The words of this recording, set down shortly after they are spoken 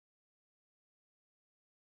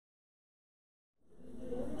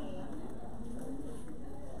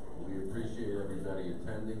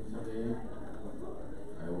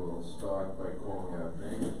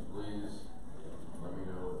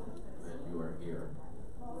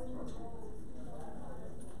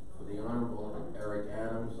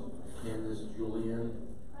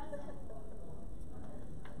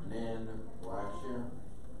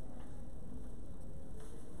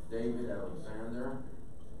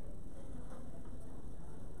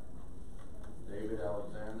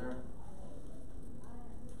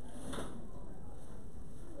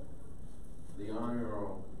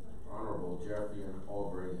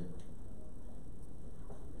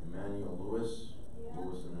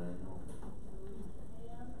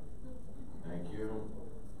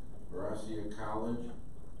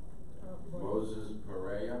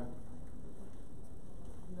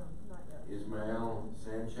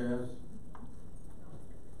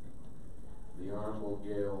The Honorable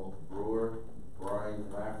Gail Brewer. Brian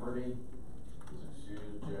Lafferty is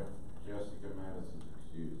excused. Jessica Mattis is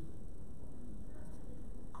excused.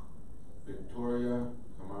 Victoria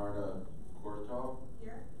Camarda Corto.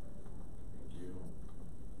 Here. Thank you.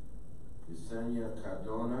 Yesenia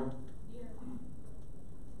Cardona. Here.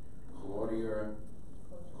 Claudia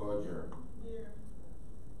Koger. Here.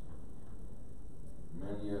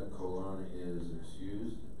 Menia Colon is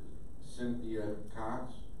excused. Cynthia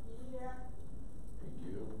Cox. Here.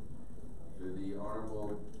 Thank you. To the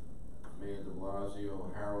Honorable Mayor de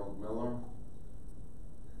Blasio, Harold Miller.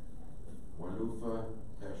 Wanufa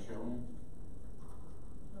Tashon.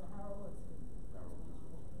 No, Harold Woodson.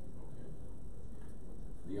 Okay.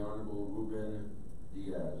 The Honorable Ruben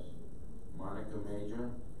Diaz. Monica Major.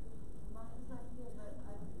 Monica's not here, but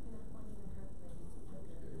I've been appointed in her place.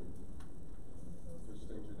 Okay. Just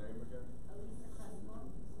state your name again. Elisa Crespo.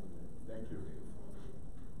 Thank you.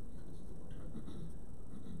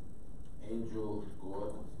 Angel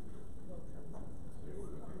Gord.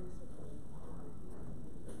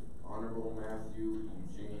 Honorable Matthew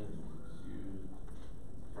Eugene, excused.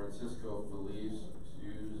 Francisco Feliz,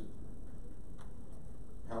 excused.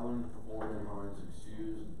 Helen Foreman Hines,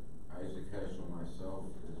 excused. Isaac Heschel, myself,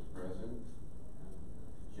 is present.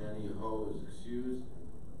 Jenny Ho is excused.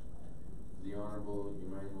 The Honorable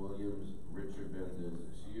Emmanuel Williams, Richard Bender is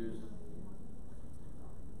excused.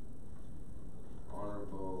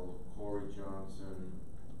 Honorable Corey Johnson,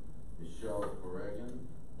 Michelle Corrigan.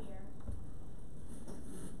 Here.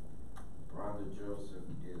 Rhonda Joseph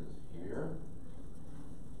is here.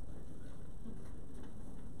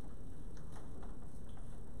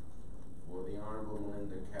 For the Honorable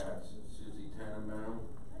Melinda Katz, Susie Tannenbaum.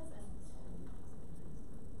 Present.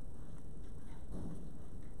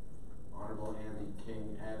 Honorable Andy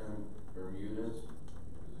King, Adam Bermudez is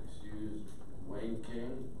excused. Wayne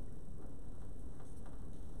King.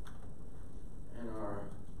 And our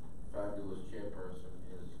fabulous chairperson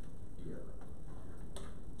is here.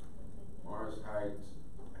 Morris Heights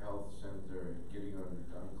Health Center, Gideon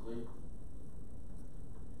Dunkley.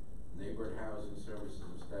 Neighborhood Housing Services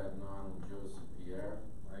of Staten Island, Joseph Pierre.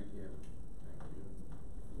 Right here. Thank you.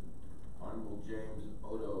 Honorable James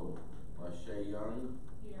Odo Lachey Young.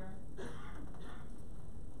 Here.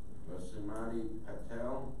 Vasumati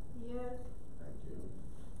Patel. Here. Thank you.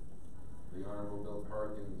 The Honorable Bill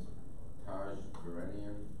Perkins, Taj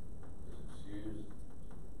Berenian is excused.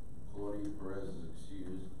 Claudia Perez is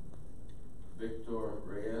excused. Victor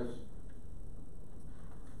Reyes.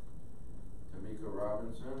 Tamika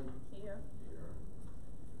Robinson. Here. Here.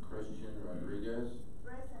 Christian Rodriguez.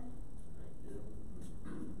 Present. Thank you.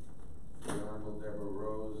 The Honorable Deborah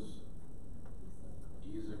Rose.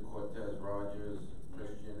 Isa Cortez Rogers.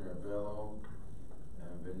 Christian Rebello.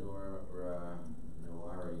 And Venura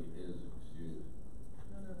Nowari is excused.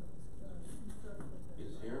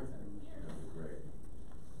 Is here? That'd be great.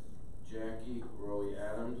 Jackie Roy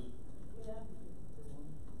Adams. Yeah.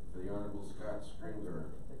 For the Honorable Scott Stringer.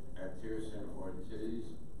 Atirson Ortiz.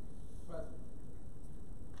 Present.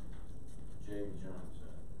 James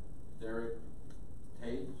Johnson. Derek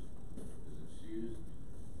Tate is excused.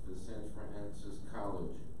 For the St. Francis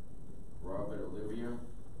College. Robert Olivia.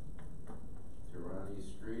 Tirani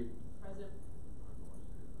Street. Present.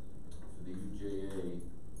 For the UJA,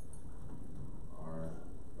 our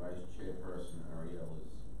Vice Chairperson Ariel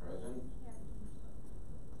is present. Here.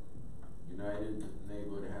 United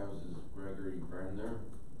Neighborhood Houses, Gregory Brender.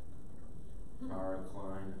 Tara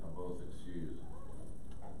Klein are both excused.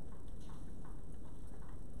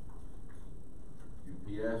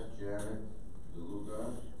 UPS, Janet DeLuga.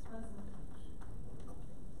 Present.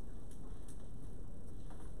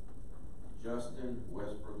 Justin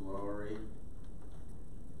Westbrook Lowry.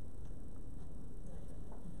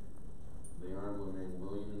 The Honorable Emmanuel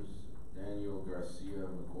Williams. Daniel Garcia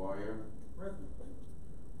McGuire. Present.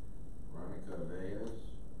 Veronica Reyes.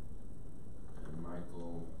 And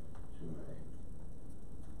Michael Tumay.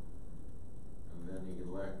 And then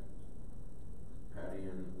the elect Patty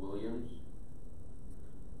Ann Williams.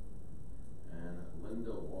 And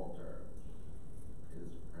Linda Walters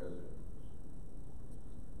is present.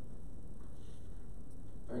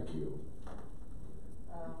 Thank you.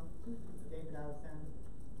 David Alexander.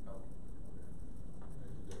 No.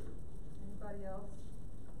 Thank you, David. Anybody else?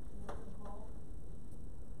 Want to call?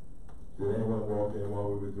 Did anyone walk in while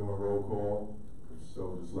we were doing roll call? If so,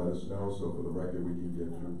 just let us know, so for the record, we can get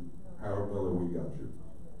you. Harold Miller, we got you.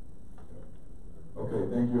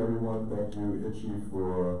 Okay, thank you everyone. Thank you, Itchy,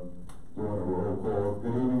 for doing a roll call.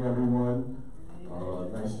 Good evening, everyone.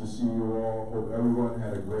 Nice to see you all. Hope everyone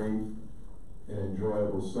had a great an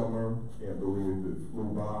enjoyable summer. Can't believe it flew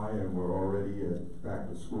by and we're already at back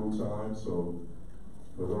to school time. So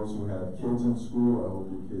for those who have kids in school, I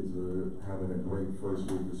hope your kids are having a great first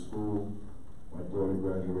week of school. My daughter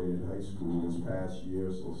graduated high school this past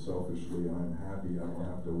year, so selfishly I'm happy I don't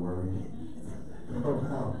have to worry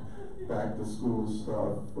about back to school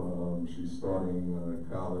stuff. She's starting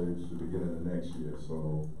college the beginning of next year,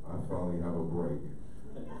 so I finally have a break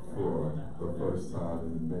for the first time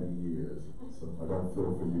in many years. So I don't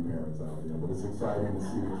feel for you parents out there, but it's exciting to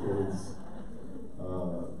see the kids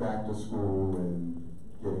back to school and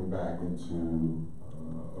getting back into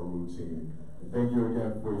a routine. Thank you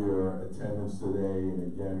again for your attendance today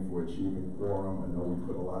and again for achieving quorum. I know we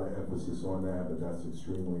put a lot of emphasis on that, but that's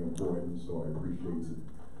extremely important, so I appreciate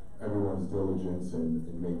everyone's diligence in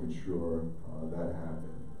making sure that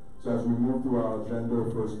happened. So as we move through our agenda,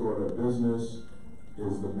 first order of business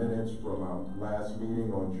is the minutes from our last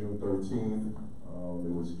meeting on June 13th.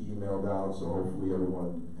 It was emailed out, so hopefully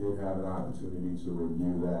everyone did have an opportunity to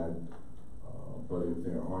review that. But if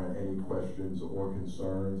there aren't any questions or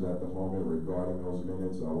concerns at the moment regarding those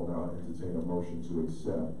minutes, I will now entertain a motion to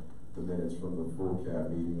accept the minutes from the full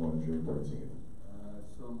CAB meeting on June 13th.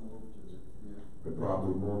 So moved, yeah. Been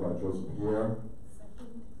properly moved by Joseph Pierre.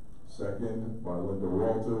 Second by Linda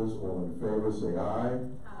Walters. All in favor, say aye.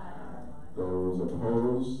 Aye. Those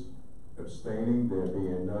opposed, abstaining, there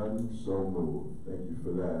being none, so moved. Thank you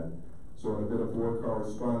for that. So in a bit of board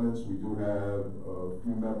correspondence, we do have a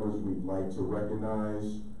few members we'd like to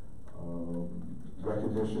recognize.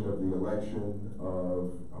 Recognition of the election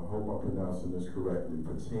of, I hope I'm pronouncing this correctly,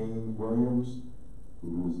 Patine Williams,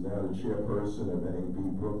 who is now the chairperson of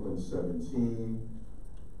NAB Brooklyn 17,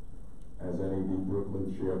 as NAB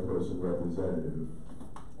Brooklyn chairperson representative.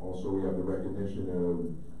 Also, we have the recognition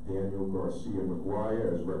of Daniel Garcia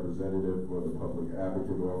McGuire as representative for the Public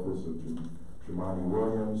Advocate Office of Jemani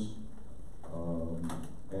Williams.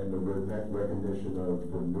 And the recognition of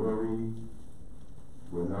Venuri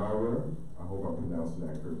Renara, I hope I'm pronouncing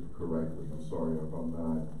that correctly, I'm sorry if I'm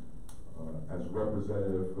not, as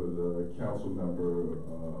representative for the council member,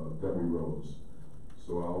 Debbie Rose.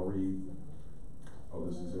 So I'll read, oh,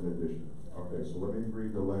 this is in addition. Okay, so let me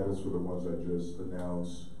read the letters for the ones I just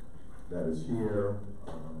announced that is here.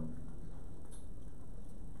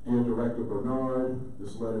 Dear Director Bernard,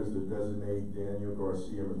 this letter is to designate Daniel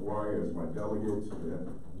Garcia McGuire as my delegate to the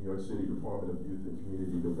New York City Department of Youth and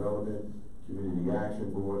Community Development, Community Action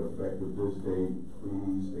Board, effective this date.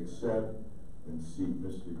 Please accept and seat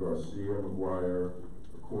Mr. Garcia McGuire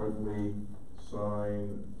accordingly.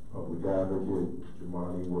 Signed, Public Advocate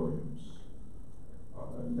Jemani Williams.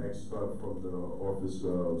 Next up from the Office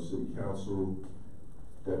of City Council,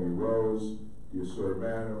 Debbie Rose. Dear Sir,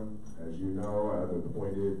 Madam, as you know, I have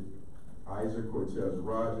appointed Isaac Cortez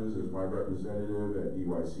Rogers as my representative at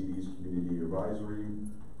EYCD's Community Advisory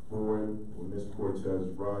Board. When Ms. Cortez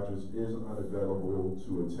Rogers is unavailable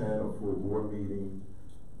to attend a full board meeting,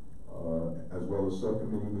 as well as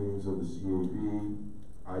subcommittee meetings of the CAB,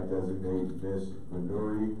 I designate Ms.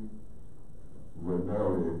 Venuri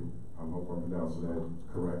Renari, I hope I'm pronouncing that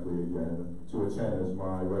correctly again, to attend as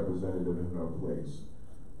my representative in her place.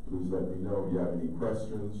 Please let me know if you have any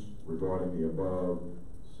questions regarding the above.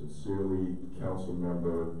 Sincerely, Council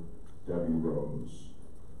Member Debbie Rose.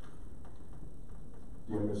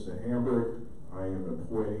 Dear Mr. Hamburg, I am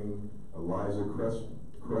appointing Eliza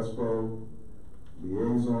Crespo,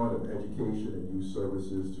 Liaison of Education and Youth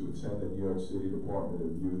Services, to attend the New York City Department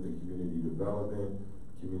of Youth and Community Development,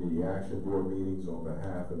 Community Action Board meetings on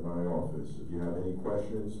behalf of my office. If you have any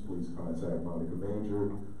questions, please contact Monica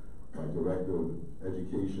Major, my Director of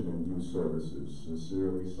Education and Youth Services.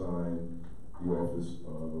 Sincerely signed, the Office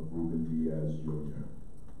of Ruben Diaz Jr.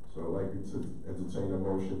 So I'd like to entertain a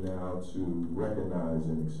motion now to recognize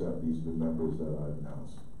and accept these new members that I've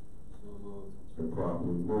announced. So moved. It's been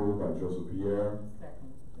properly moved by Joseph Pierre.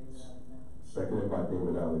 Second, David Alexander. Seconded by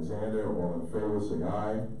David Alexander. All in favor, say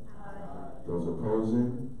aye. Aye. Those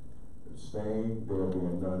opposing, abstain, there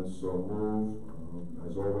being none, so moved.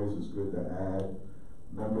 As always, it's good to add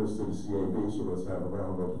members to the CAB, so let's have a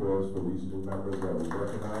round of applause for these new members that we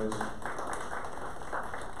recognize.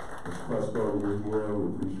 Ms. Crespo, you're here,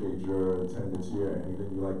 we appreciate your attendance here.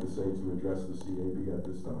 Anything you'd like to say to address the CAB at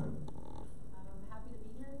this time? I'm happy to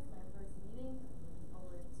be here. It's my first meeting. Looking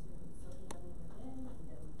forward to soaking everything in and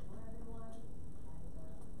getting to know everyone.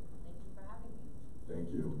 And thank you for having me.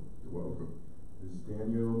 Thank you. You're welcome. Is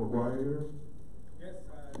Daniel McGuire? Yes,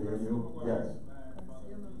 Daniel? Yes.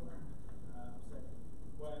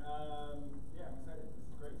 Well, yeah, I'm excited. This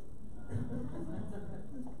is great. It's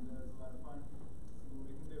a lot of fun. See what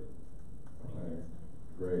we can do. All right.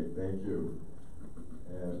 Great, thank you.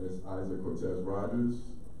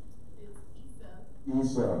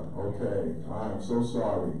 Issa, okay, I am so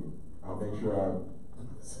sorry. I'll make sure I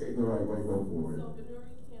say it the right way, go for it. So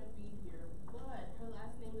Benuri can't be here, but her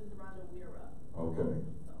last name is Ranawira. Okay,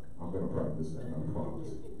 So. I'm gonna practice that, I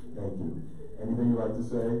promise. Thank you. Anything you'd like to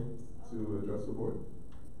say to address the board?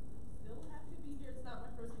 Still happy to be here. It's not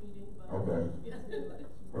my first meeting, but. Okay. Yeah.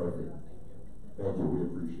 Perfect. Thank you. Thank you, we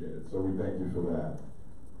appreciate it. So we thank you for that.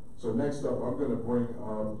 So next up, I'm gonna bring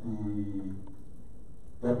up the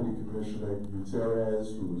Deputy Commissioner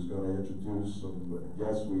Gutierrez, who's gonna introduce some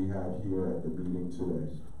guests we have here at the meeting today.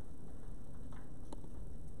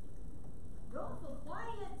 You're so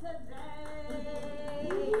quiet today.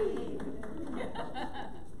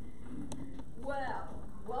 Well,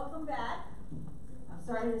 welcome back. I'm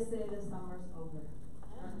sorry to say the summer's over.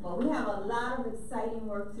 But we have a lot of exciting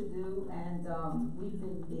work to do, and we've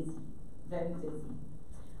been busy, very busy.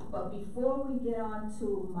 But before we get on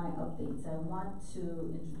to my updates, I want to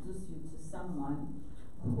introduce you to someone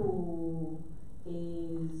who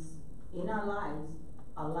is in our lives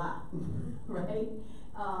a lot, right?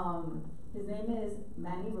 His name is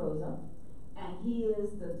Manny Rosa, and he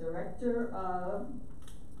is the director of,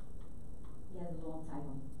 he has a long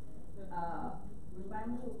title.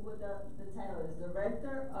 Remind me what the title is,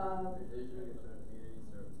 Director of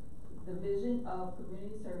Division of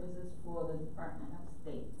Community Services for the Department of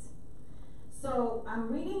State. So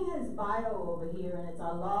I'm reading his bio over here, and it's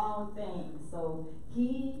a long thing. So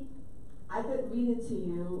I could read it to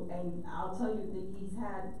you, and I'll tell you that he's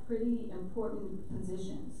had pretty important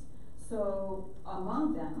positions. So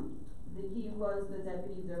among them, he was the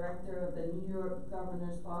Deputy Director of the New York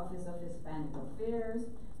Governor's Office of Hispanic Affairs.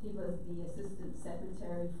 He was the Assistant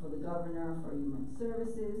Secretary for the Governor for Human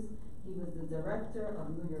Services. He was the Director of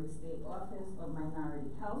New York State Office of Minority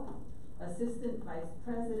Health, Assistant Vice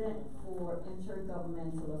President for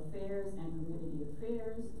Intergovernmental Affairs and Community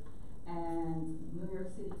Affairs, and New York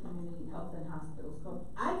City Community Health and Hospitals.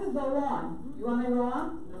 I could go on. You want me to go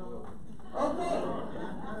on? No. Okay.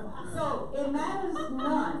 So it matters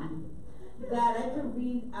none that I could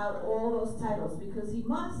read out all those titles, because he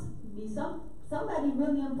must be somebody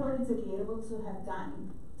really important to be able to have gotten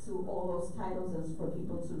to all those titles and for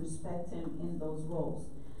people to respect him in those roles.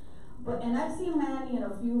 And I've seen Manny in a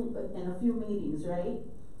few meetings, right?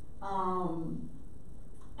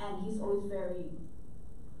 And he's always very,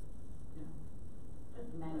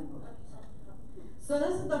 Manny. So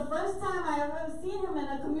this is the first time I've ever seen him in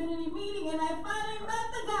a community meeting, and I finally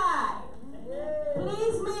met the guy.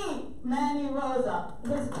 Please meet Manny Rosa.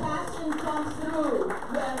 His passion comes through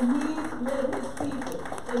when he's with his people.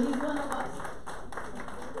 So he's one of us.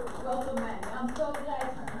 Welcome, Manny. I'm so glad.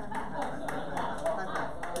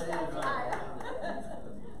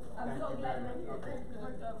 I'm so glad you're here. Thank you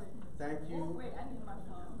for coming. Thank you. Oh, wait, I need my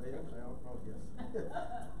phone. Yes.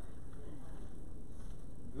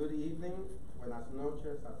 Good evening, buenas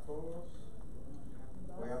noches a todos.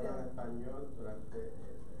 Voy a hablar español durante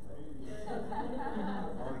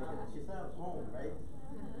She's at home, right?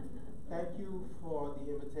 Thank you for the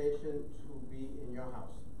invitation to be in your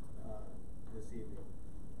house this evening.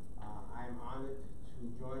 I'm honored to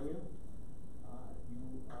join you.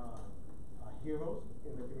 You are heroes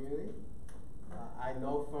in the community. I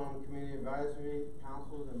know from community advisory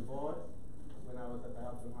councils and boards, when I was at the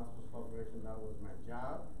Health and Hospitals Corporation, that was my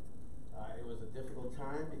job. It was a difficult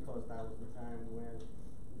time because that was the time when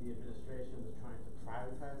the administration was trying to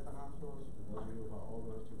privatize the hospitals. For those of you who are old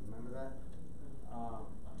enough to remember that.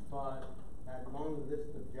 But that long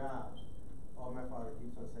list of jobs, all my father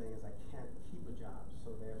keeps on saying is, I can't keep a job,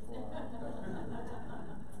 so therefore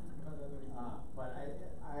but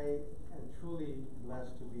I am truly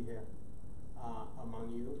blessed to be here among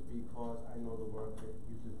you, because I know the work that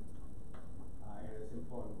you do, and it's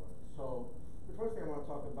important work. So the first thing I want to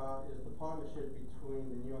talk about is the partnership between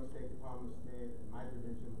the New York State Department of State and my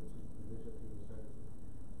division, which is the Division of Human Services.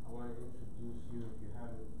 I want to introduce you, if you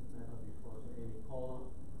haven't met her before, to Amy Cola,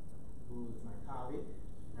 who's my colleague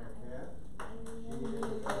right there. She is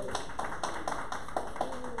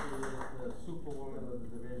the superwoman of the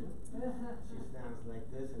division. She stands like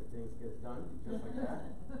this and things get done, just like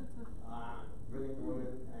that. Brilliant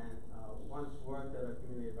woman, and once worked at a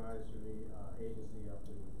community advisory agency up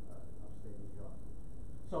in upstate New York.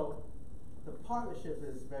 So the partnership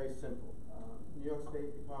is very simple. New York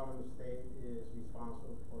State Department of State is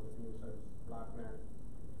responsible for the community service block grant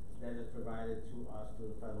that is provided to us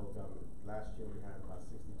through the federal government. Last year we had about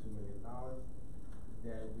 $62 million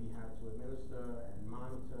that we had to administer and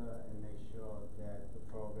monitor and make sure that the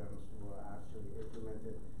programs were actually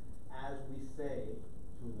implemented as we say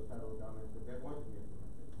to the federal government that they're going to be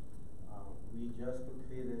implemented. We just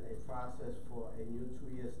completed a process for a new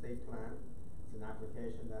 2-year state plan. It's an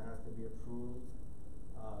application that has to be approved,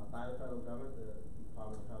 by the federal government, the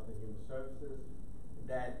Department of Health and Human Services,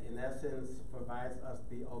 that in essence provides us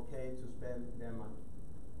the okay to spend their money.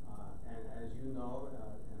 And as you know,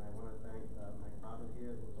 and I wanna thank, my father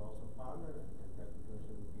here, who's also a partner, and Deputy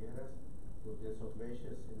Commissioner Gutierrez, who have been so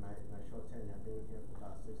gracious in my short tenure. I've been here for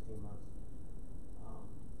about 16 months.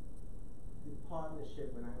 The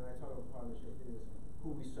partnership, when I talk about partnership, is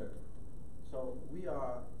who we serve. So we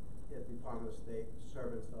are, at the Department of State,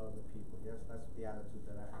 servants of the people. Yes, that's the attitude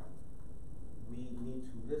that I have. We need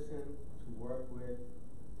to listen, to work with,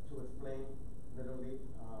 to explain literally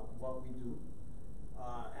what we do.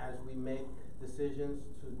 As we make decisions,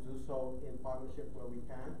 to do so in partnership where we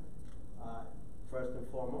can, first and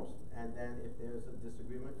foremost. And then if there's a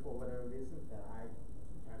disagreement for whatever reason that I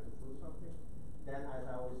try to prove something, then as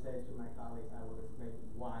I always say to my colleagues, I will explain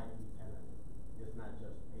why we cannot. It's not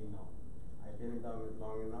just a no. I've been in government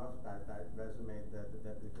long enough that resume that the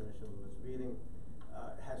Deputy Commissioner was reading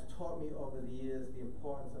has taught me over the years the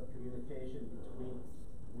importance of communication between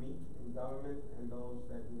we in government and those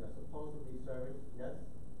that we are supposed to be serving, yes,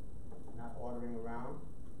 not ordering around,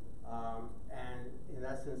 and in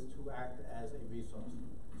essence to act as a resource.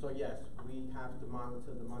 So yes, we have to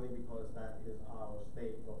monitor the money because that is our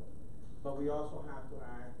state role. But we also have to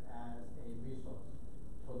act as a resource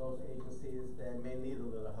for those agencies that may need a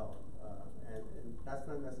little help. And that's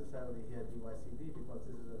not necessarily here at DYCD because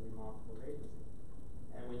this is a remarkable agency.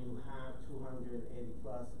 And when you have 280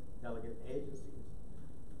 plus delegate agencies,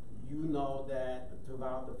 you know that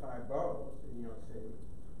throughout the 5 boroughs in New York City,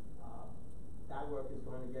 that work is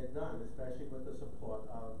going to get done, especially with the support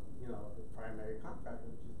of, the primary contractor,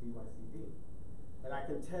 which is DYCD. But I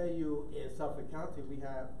can tell you in Suffolk County, we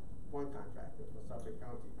have one contractor for Suffolk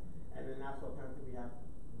County. And in Nassau County, we have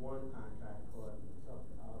one contract for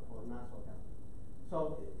Nassau County.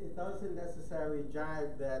 So it doesn't necessarily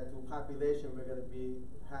jive that through population, we're gonna be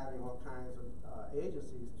having all kinds of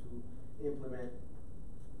agencies to implement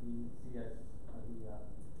the CS, the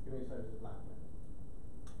Community Services Block Grant.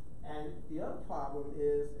 And the other problem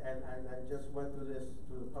is, and I just went through this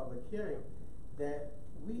through the public hearing, that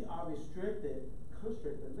we are constricted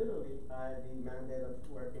literally by the mandate of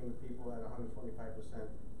working with people at 125%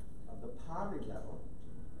 of the poverty level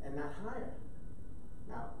and not higher.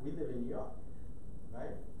 Now, we live in New York,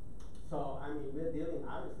 right? So, I mean, we're dealing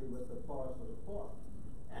obviously with the poorest of the poor.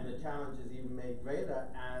 And the challenge is even made greater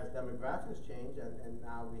as demographics change and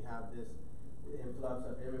now we have this influx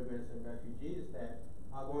of immigrants and refugees that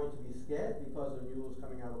are going to be scared because of news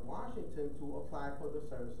coming out of Washington to apply for the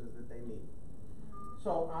services that they need.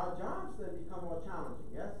 So our jobs then become more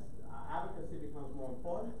challenging, yes? Advocacy becomes more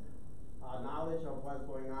important. Knowledge of what's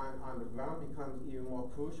going on the ground becomes even more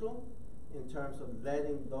crucial in terms of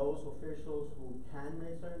letting those officials who can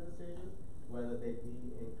make certain decisions, whether they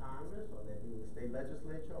be in Congress or they be in the state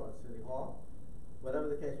legislature or City Hall,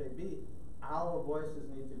 whatever the case may be, our voices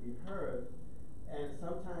need to be heard. And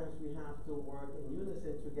sometimes we have to work in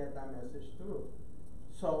unison to get that message through.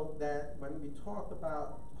 So that when we talk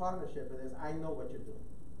about partnership, it is, I know what you're doing.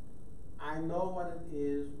 I know what it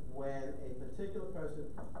is when a particular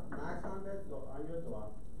person knocks on your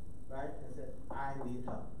door, right, and says, I need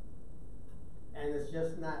help. And it's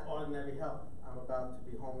just not ordinary help. I'm about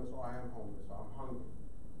to be homeless or I am homeless or I'm hungry.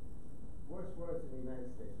 Worst words in the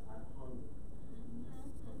United States, I'm hungry.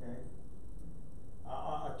 Okay?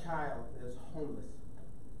 A child is homeless.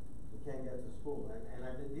 He can't get to school. And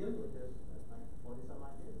I've been dealing with this for like 40-some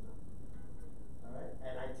odd years now. All right?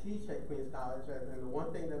 And I teach at Queens College, and the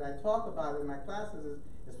one thing that I talk about in my classes is,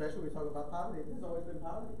 especially when we talk about poverty, there's always been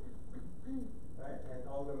poverty. Right? And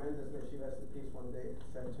Olga Mendes, may she rest in peace, one day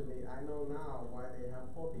said to me, I know now why they have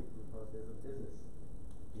poor people, because there's a business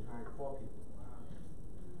behind poor people. Wow.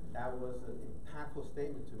 That was an impactful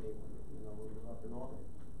statement to me when we were up in Albany.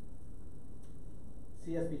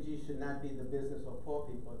 CSBG should not be the business of poor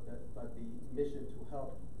people, but the mission to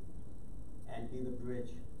help and be the bridge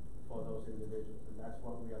for those individuals. And that's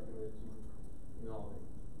what we are committed to in Albany.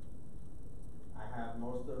 I have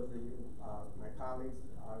most of my colleagues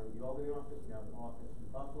are in the Albany office. We have an office in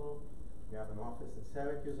Buffalo. We have an office in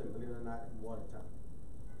Syracuse, and believe it or not, in Watertown.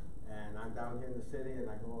 And I'm down here in the city, and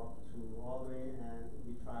I go up to Albany, and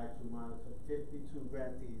we try to monitor 52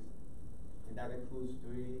 grantees. And that includes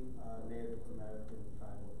 3 Native American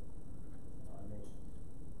tribal nations.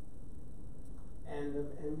 And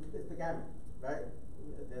it's the gamut, right?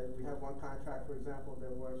 We have one contract, for example,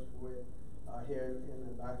 that works with here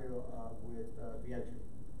in the barrio with reentry.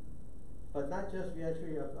 But not just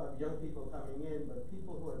reentry of young people coming in, but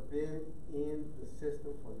people who have been in the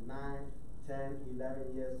system for 9, 10,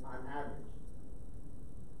 11 years on average.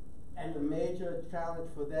 And the major challenge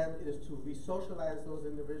for them is to re-socialize those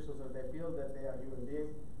individuals so they feel that they are human beings,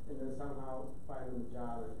 and then somehow find them a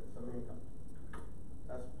job and some income.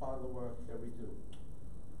 That's part of the work that we do.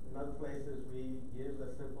 In other places, we give a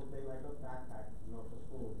simple thing like a backpack, for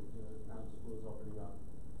school, because now the school is opening up.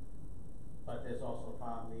 But there's also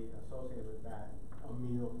probably associated with that a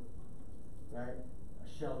meal, right? A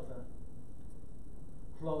shelter,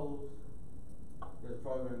 clothes. There's a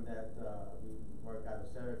program that we work out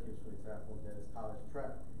of Syracuse, for example, that is college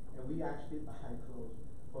prep. And we actually buy clothes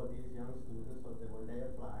for these young students so that when they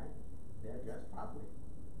apply, they're dressed properly.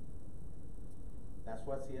 That's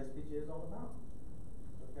what CSPG is all about,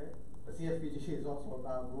 okay? But CSPG is also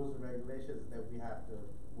about rules and regulations that we have to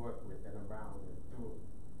work with and around and through.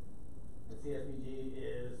 The CSPG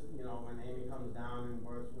is, when Amy comes down and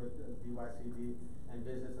works with DYCD and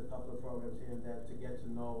visits a couple of programs here and there to get to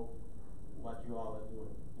know what you all are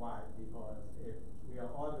doing. Why? Because if we are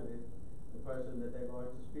audited, the person that they're going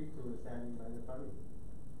to speak to is standing right in front of you.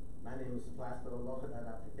 My name is plastered all over that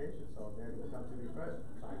application, so they're going to come to me first,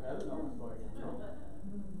 so I better know what's going on.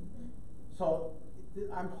 So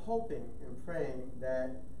I'm hoping and praying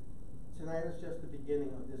that tonight is just the beginning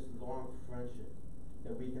of this long friendship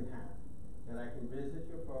that we can have. That I can visit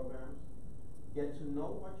your programs, get to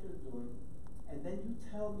know what you're doing, and then you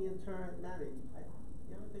tell me in turn, Maddie,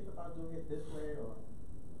 you ever think about doing it this way, or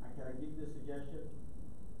can I give you this suggestion?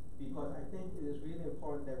 Because I think it is really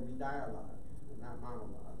important that we dialogue, and not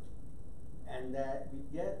monologue. And that we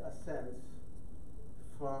get a sense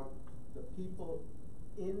from the people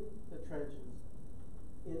in the trenches,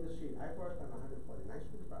 in the street. I worked on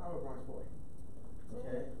 149th Street, I'm a Bronx boy,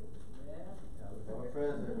 okay? Yeah. I'm a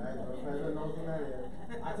president, right? The president knows the area.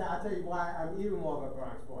 I'll tell you why I'm even more of a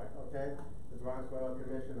Bronx boy, okay? The Bronx Borough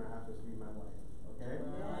Commissioner happens to be my wife, okay?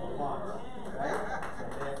 For Bronx, right?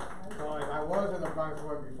 So if I wasn't a Bronx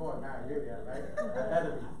boy before, now I really am, right? I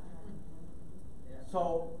better be.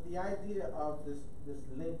 So the idea of this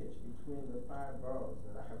linkage between the 5 boroughs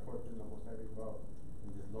that I have worked in almost every borough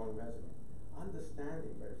in this long resume,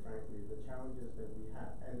 understanding, very frankly, the challenges that we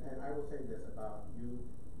have, and I will say this about you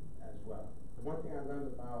as well. The one thing I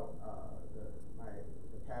learned about the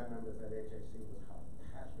CAB members at HAC was how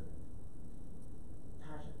passionate.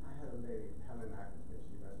 I had a lady, Helen Ackerman,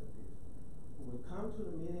 she rest in peace, who would come to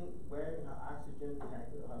the meeting wearing her oxygen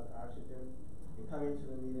tank, and come into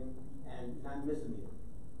the meeting and not miss a meeting.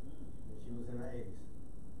 And she was in her 80s.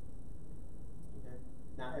 Okay?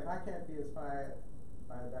 Now, if I can't be inspired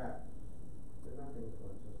by that, then nothing is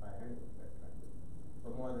going to inspire anyone, quite frankly.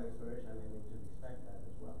 But more than inspiration, I need to respect that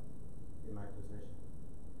as well in my position.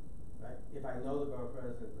 Right? If I know the borough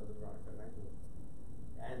president of the Bronx, and I do,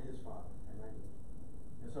 and his father, and I do,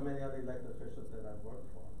 and so many other elected officials that I've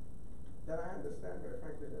worked for, then I understand very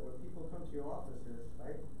frankly that when people come to your offices,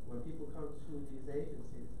 right, when people come to these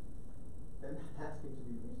agencies, they're not asking to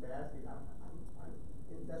be reached, they're asking, I'm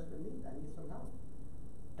in desperate need, I need some help.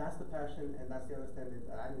 That's the passion and that's the understanding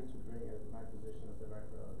that I need to bring in my position as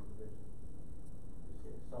director of the division. You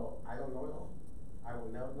see, so I don't know it all. I will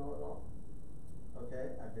never know it all.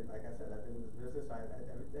 Okay, I've been, like I said, I've been in this business,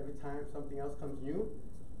 every time something else comes new,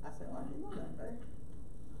 I say, oh, I didn't know that, right?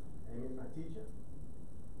 Amy's my teacher.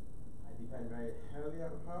 I depend very heavily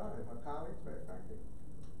on her and her colleagues, very frankly.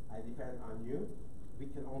 I depend on you. We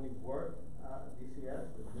can only work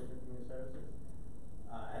DCS, the Division of Community Services,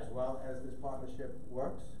 as well as this partnership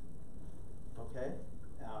works, okay?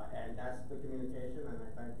 And that's the communication, and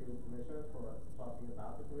I thank you, Commissioner, for talking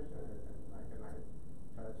about the commission, and Mike and I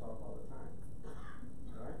try to talk all the time,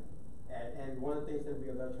 all right? And one of the things that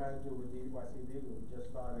we are going to try to do with DYCD, we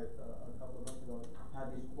just started a couple of months ago,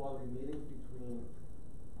 have these quality meetings between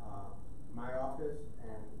my office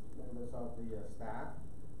and members of the staff,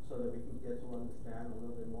 so that we can get to understand a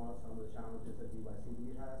little bit more some of the challenges that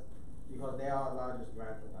DYCD has, because they are our largest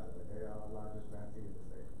grantor, by the way. They are our largest grantee in the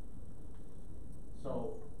state.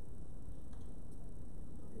 So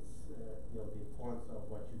it's the importance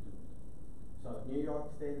of what you do. So if New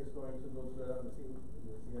York State is going to look good on the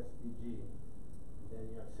CSPG, then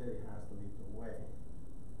New York City has to lead the way.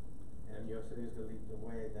 And if New York City is going to lead the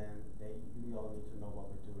way, then you all need to know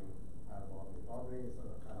what we're doing out of Albany. Albany is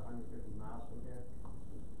about 150 miles from here.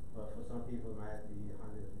 But for some people, it might be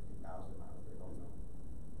 150,000 miles. They don't know.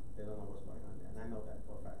 They don't know what's going on there. And I know that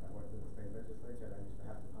for a fact. I worked in the state legislature, and I used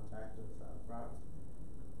to have to come back to the South Bronx.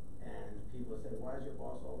 And people say, why is your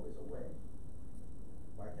boss always away?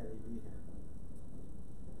 Why can't he be here?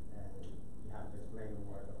 And you have to explain the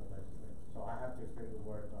work of the legislature. So I have to explain the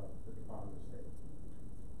work of the Department of State.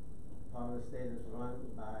 The Department of State is run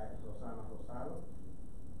by Rosana Rosado,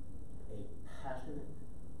 a passionate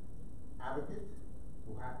advocate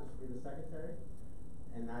be the secretary,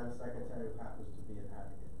 and not a secretary who happens to be an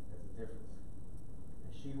advocate. There's a difference.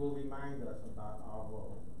 And she will remind us about our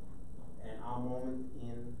role and our moment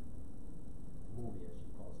in movie, as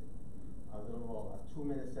she calls it. Our little role, a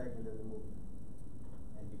 2-minute segment in the movie.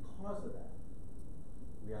 And because of that,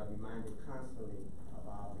 we are reminded constantly of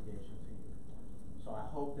our obligation to you. So I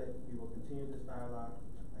hope that we will continue this dialogue.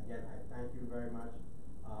 Again, I thank you very much.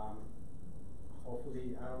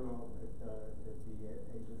 Hopefully, I don't know if the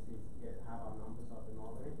agencies have our numbers up in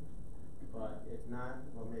Albany, but if not,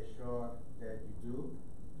 we'll make sure that you do,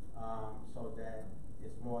 so that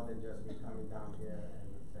it's more than just me coming down here and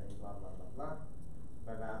saying blah, blah, blah, blah,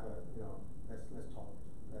 but rather, let's talk,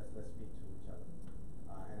 let's speak to each other.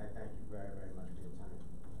 And I thank you very, very much for your time.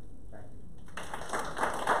 Thank you.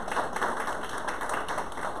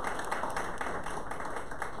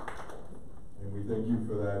 And we thank you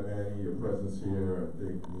for that, Manny. Your presence here, I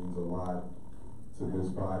think, means a lot to this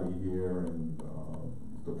body here and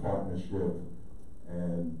the partnership.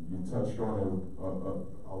 And you touched on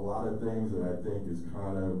a lot of things that I think is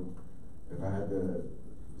kind of, if I had to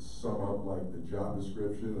sum up like the job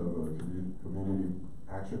description of a community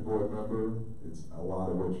action board member, it's a lot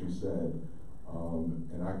of what you said.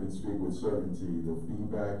 And I can speak with certainty, the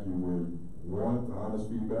feedback you would want, the honest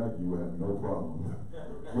feedback, you have no problem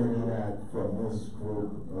getting that from this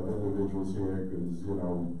group of individuals here, because,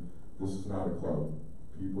 this is not a club.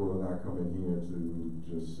 People are not coming here to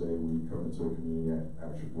just say we come into a community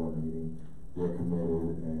action board meeting. They're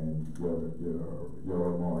committed, and your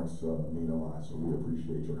remarks mean a lot, so we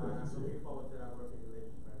appreciate your presence I'm here. looking forward to that working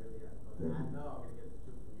relationship, I really am. But Thank I you. know I'm gonna get the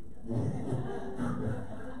truth from you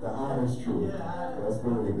guys. The honest truth. Yeah, That's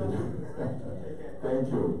brilliant. Thank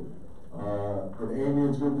you. And Amy,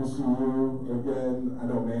 it's good to see you again. I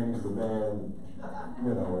know Manny's the man,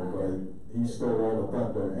 but he stole all the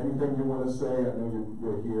thunder. Anything you want to say? I know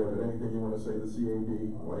you're here, but anything you want to say to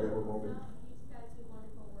CAB while you have a moment? No, you guys do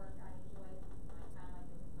wonderful work. I enjoyed my time. I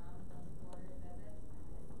get to come on the board and visit, and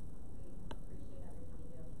we appreciate everything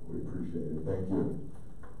you do. We appreciate it. Thank you.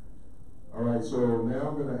 All right, so now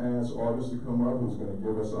I'm going to ask August to come up, who's going to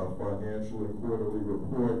give us our financial and quarterly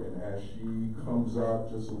report. And as she comes up,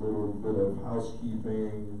 just a little bit of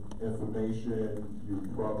housekeeping information. You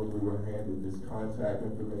probably were handed this contact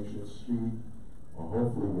information sheet, or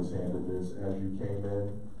hopefully was handed this as you came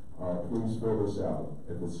in. Please fill this out.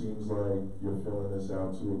 If it seems like you're filling this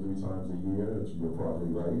out 2 or 3 times a year, you're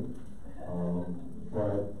probably right.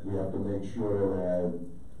 But we have to make sure that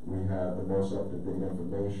we have the most up-to-date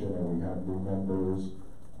information, and we have new members,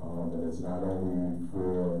 and it's not only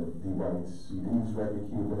for DYCD's record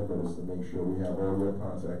keeping, but it's to make sure we have all your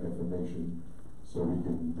contact information so we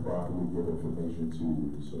can properly give information to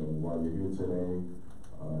you. So while you're here today,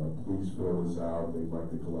 please fill this out. They'd like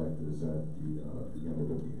to collect this at the end of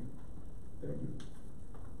the meeting. Thank you.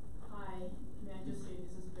 Hi, may I just say this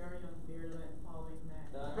is very unfair that I'm following Matt.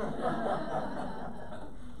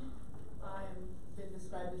 I am been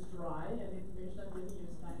described as dry, and the information I'm giving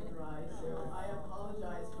you is kind of dry, so I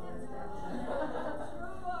apologize for that.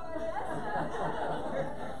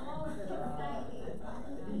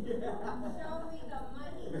 Show me the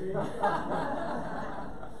money.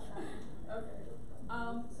 Okay,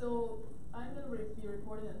 so I'm gonna be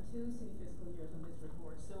reporting on 2 city fiscal years on this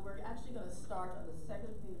report. So we're actually gonna start on the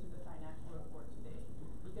 2nd page of the financial report today,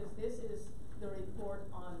 because this is the report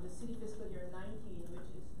on the city fiscal year 19,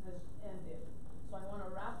 which has ended. So I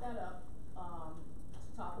wanna wrap that up, to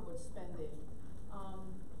talk about spending.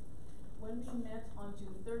 When we met on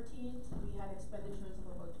June 13th, we had expenditures of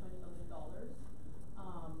about $20 million.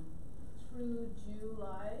 Through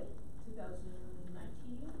July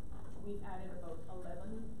 2019, we've added about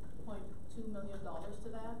 $11.2 million to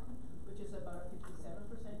that, which is about a 57%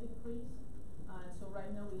 increase. And so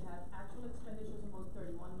right now we have actual expenditures of about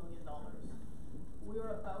 $31 million. We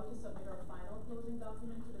are about to submit our final closing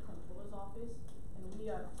document to the Comptroller's Office, and we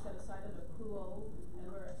have set aside an accrual, and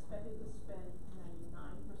we're expected to spend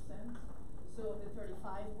 99%. So the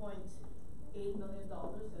 $35.8 million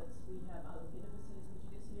that we have allocated to CSBG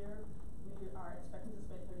this year, we are expecting to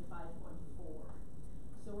spend 35.4.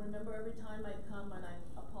 So remember, every time I come and I'm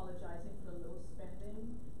apologizing for the low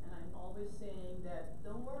spending, and I'm always saying that,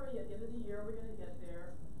 don't worry, at the end of the year, we're gonna get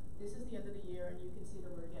there. This is the end of the year, and you can see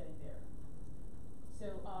that we're getting there.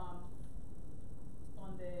 So,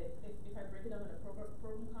 if I break it down on the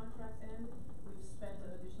program contracts end, we've spent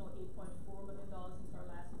an additional $8.4 million since our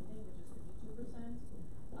last meeting, which is 52%.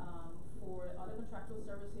 For the other contractual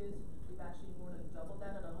services, we've actually more than doubled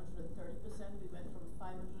that at 130%. We went from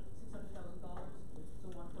 $600,000 to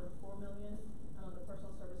 $1.4 million. And on the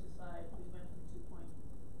personal services side, we went from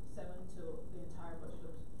 2.7 to the entire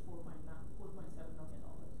budget of $4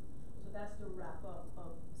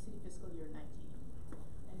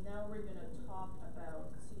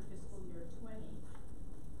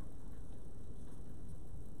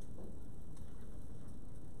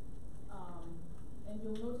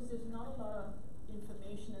 not a lot of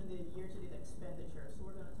information in the year-to-date expenditure, so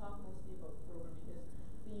we're gonna talk mostly about program because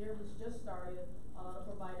the year has just started, a lot of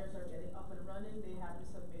providers are getting up and running, they haven't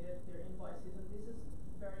submitted their invoices, and this is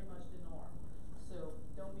very much the norm, so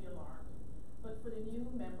don't be alarmed. But for the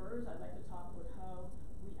new members, I'd like to talk about how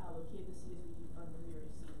we allocate the CSVG funding we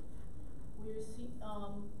receive. We receive,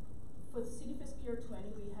 for the city fiscal year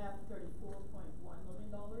 20, we have $34.1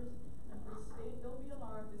 million. And for the state, don't be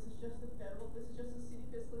alarmed, this is just the city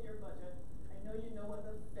fiscal year budget. I know you know what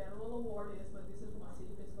the federal award is, but this is from a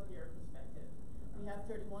city fiscal year perspective. We have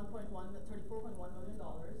 $34.1 million,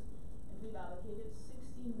 and we've allocated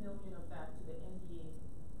 16 million of that to the NDA,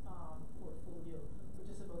 portfolio,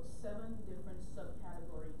 which is about 7 different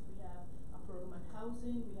subcategories. We have a program on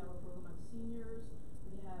housing, we have a program on seniors,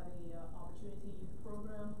 we have a, opportunity youth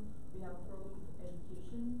program, we have a program of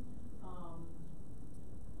education,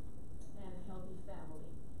 and healthy family.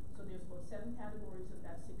 So there's about 7 categories of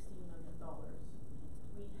that $16 million.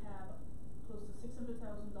 We have close to $600,000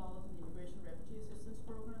 in the Immigration Refugee Assistance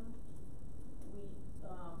Program. We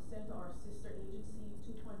send to our sister agency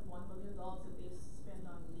 $2.1 million that they spend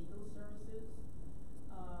on legal services.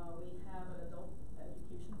 We have an adult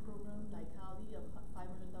education program, NICALDI, of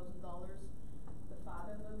 $500,000. The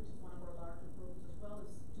FADA, which is one of our larger programs as well,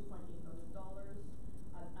 is $2.8 million.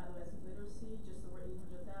 Adolescent literacy, just over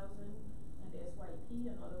 $800,000. And the SYP,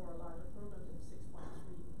 another of our larger programs, is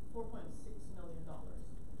 $4.6 million.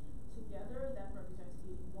 Together, that represents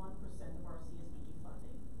 81% of our CSVG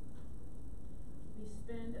funding. We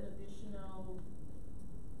spend an additional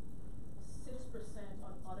 6%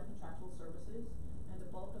 on other contractual services, and the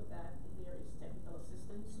bulk of that there is technical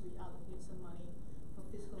assistance. We allocate some money for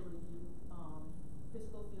fiscal review,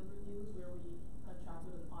 fiscal field reviews, where we contract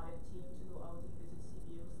with an audit team to go out and visit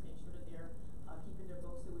CBOs to make sure that they're keeping their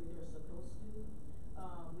books the way they're supposed to.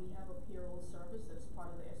 We have a payroll service that's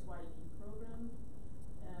part of the SYP program.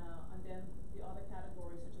 And then the other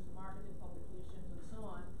categories such as marketing, publications, and so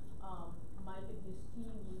on, Mike and his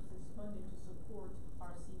team use this funding to support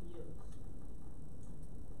our CBOs.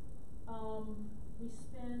 We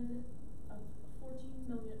spend 14%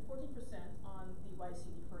 on the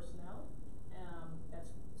YCD personnel.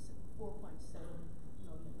 That's $4.7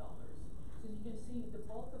 million. So as you can see, the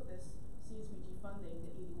bulk of this CSVG funding,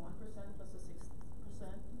 the 81% plus the 6%,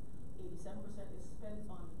 87% is spent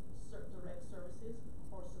on direct services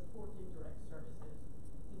or supporting direct services.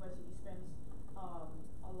 The YCD spends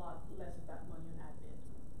a lot less of that money on admin.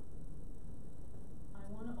 I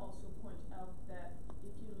want to also point out that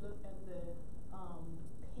if you look at the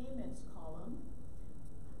payments column,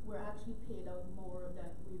 we're actually paid out more than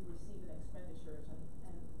we've received in expenditures. And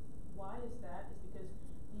why is that? Is because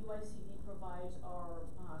the UICD provides our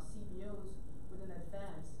CBOs with an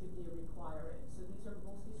advance if they require it. So these are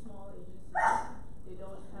mostly small agencies. They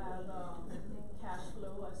don't have cash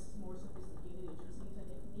flow as more sophisticated agencies, and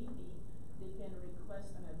if need be, they can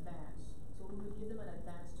request an advance. So we would give them an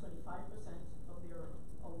advance 25% of their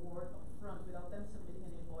award up front without them submitting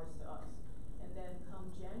an invoice to us. And then come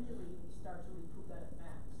January, we start to recoup that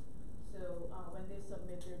advance. So when they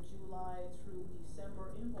submit their July through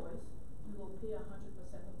December invoice, we will pay 100%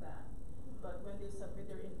 of that. But when they submit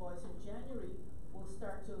their invoice in January, we'll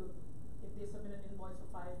start to, if they submit an invoice for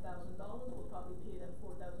 $5,000, we'll probably pay them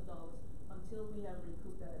 $4,000 until we have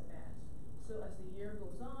recouped that advance. So as the year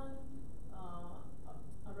goes on,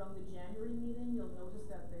 around the January meeting, you'll notice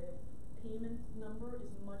that the payment number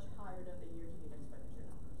is much higher than the year-to-date expenditure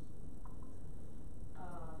numbers.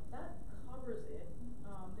 That covers it.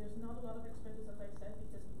 There's not a lot of expenses, as I said,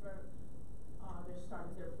 because people are, they're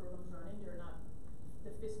starting their programs running. They're not,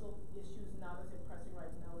 the fiscal issue is not as pressing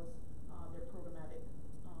right now as their programmatic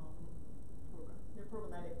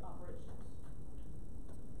operations.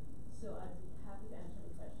 So I'd be happy to answer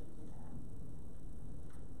any questions you have.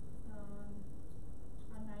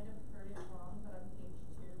 I might have heard it wrong, but on page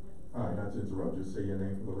 2, when you All right, not to interrupt, just say your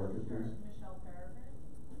name for the record, Sure, please. Michelle Peregrine.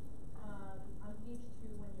 On page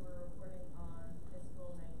 2, when you were reporting on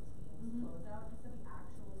fiscal 19's closeout, you said the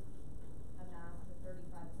actual amount to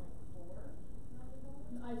 $35.4 million?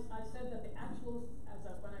 I said that the actuals, as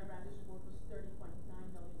of when I ran this report, was $30.9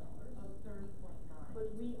 million. Oh, 30.9. But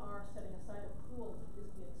we are setting aside accruals because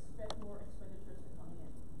we expect more expenditures to come in.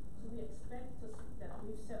 So we expect that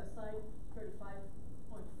we've set aside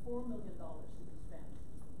 $35.4 million to be spent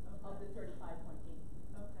of the 35.8.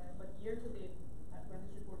 Okay. But year to date, when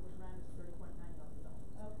this report was ran, it's $30.9 million.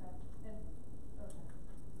 Okay. And okay.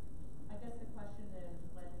 I guess the question is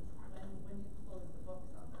when you close the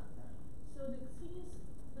books on that then? So the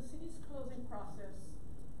city's closing process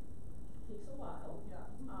takes a while. Yeah.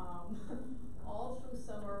 All through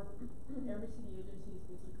summer, every city agency is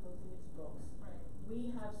busy closing its books. Right.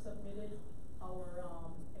 We have submitted our,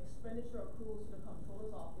 expenditure accruals to the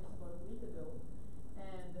comptroller's office about a week ago.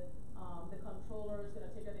 And, the comptroller is gonna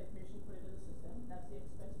take that information, put it in the system, that's the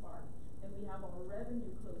expense part. Then we have our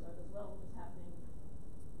revenue closeout as well, which is happening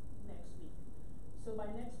next week. So by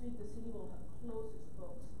next week, the city will have closed its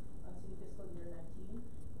books on city fiscal year 19.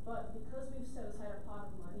 But because we've set aside a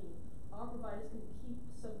pot of money, our providers can keep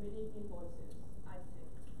submitting invoices. I see.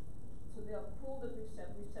 So the pool that we've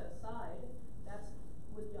set aside, that's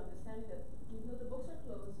with the understanding that even though the books are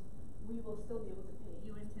closed, we will still be able to pay.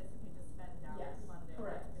 You anticipate to spend out Yes, funding.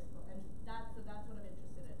 correct. And that's what I'm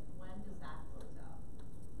interested in. When does that close out?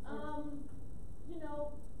 You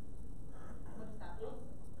know, What is that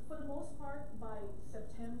process? for the most part, by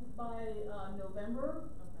November,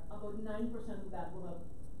 Okay. about 90% of that will have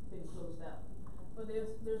been closed out. But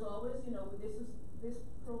there's always, you know, this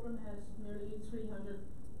program has nearly 300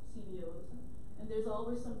 CBOs, and there's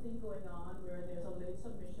always something going on where there's a late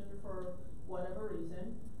submission for whatever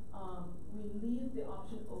reason. We leave the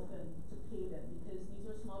option open to pay them, because these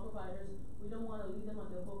are small providers, we don't wanna leave them on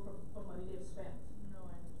the hook for money they've spent. No,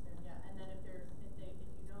 I understand, yeah, and then if there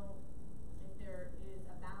is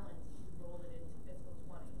a balance, you roll it into fiscal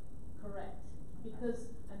 20. Correct,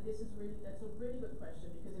 because, and that's a really good question,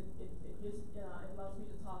 because it allows me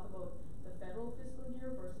to talk about the federal fiscal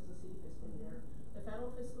year versus the city fiscal year. The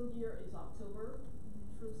federal fiscal year is October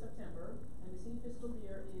through September, and the city fiscal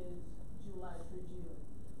year is July through June.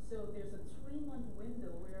 So there's a 3-month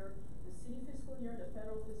window where the city fiscal year and the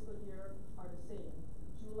federal fiscal year are the same,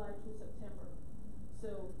 July through September.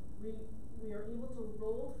 So we are able to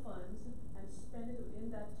roll funds and spend it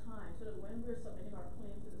within that time, so that when we're submitting our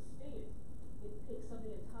claim to the state, it picks up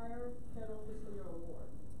the entire federal fiscal year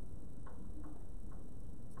award.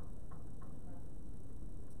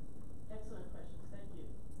 Excellent questions, thank you.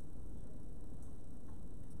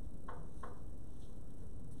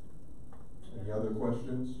 Any other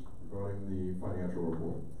questions regarding the financial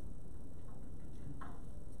report?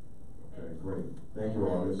 Okay, great. Thank you,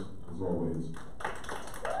 August, as always.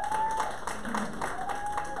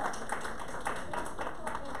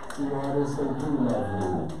 See, August, they do love you.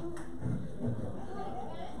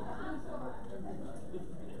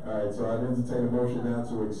 All right, so I'd entertain a motion now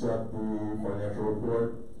to accept the financial report.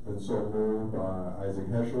 Been so moved by Isaac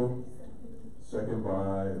Heschel, second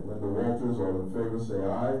by Linda Walters. All in favor, say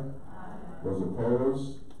aye. Aye. Those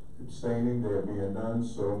opposed, abstaining, there being none,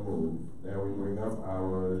 so moved. Now we bring up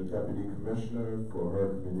our Deputy Commissioner for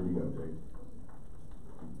her community update.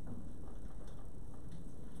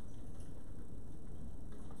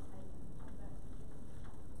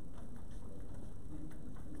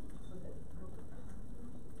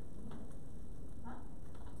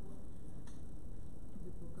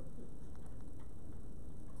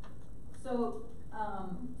 So,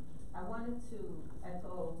 I wanted to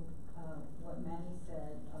echo, what Manny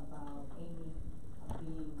said about Amy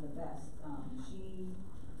being the best.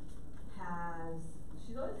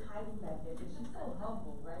 She's always hiding back there, because she's so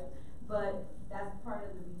humble, right? But that's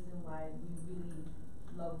part of the reason why we really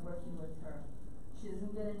love working with her. She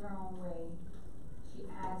doesn't get in her own way. She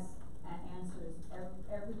asks and answers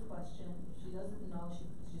every question. If she doesn't know,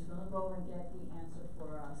 she's gonna go and get the answer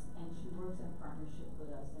for us, and she works in partnership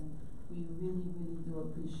with us, and we really, really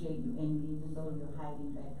do appreciate you, Amy, even though you're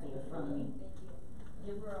hiding back there from me. Thank you.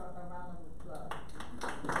 Give her a round of applause.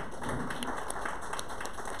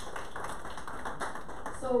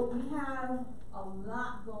 So we have a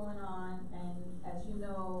lot going on, and as you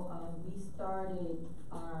know, we started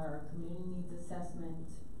our community needs assessment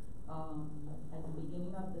at the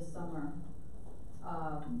beginning of the summer.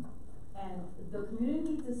 And the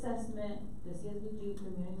community needs assessment, the CSBG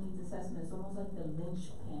community needs assessment is almost like the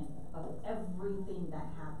linchpin of everything that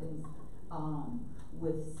happens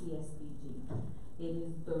with CSBG. It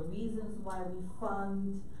is the reasons why we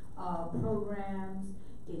fund programs.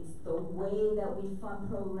 It's the way that we fund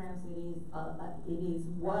programs. It is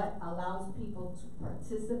what allows people to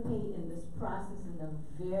participate in this process in a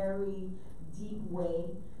very deep way.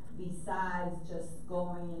 Besides just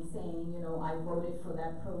going and saying, you know, I voted for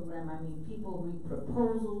that program. I mean, people read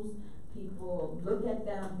proposals, people look at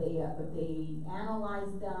them, they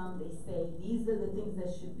analyze them, they say these are the things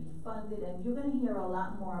that should be funded, and you're gonna hear a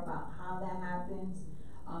lot more about how that happens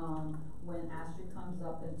when Astrid comes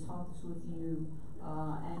up and talks with you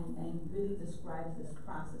and really describes this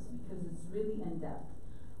process, because it's really in depth.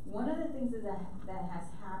 One of the things that has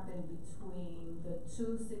happened between the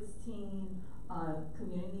 216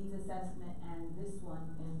 community needs assessment and this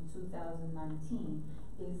one in 2019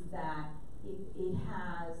 is that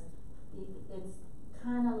it's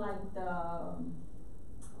kind of like the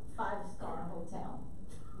 5-star hotel,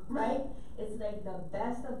 right? It's like the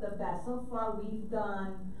best of the best. So far, we've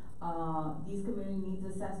done, these community needs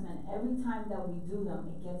assessment. Every time that we do them,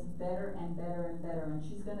 it gets better and better and better, and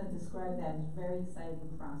she's gonna describe that. It's a very exciting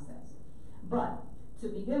process. But, to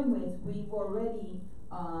begin with, we've already,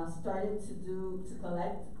 started to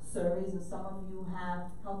collect surveys, and some of you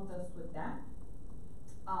have helped us with that.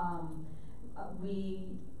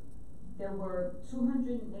 There were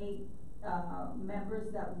 208,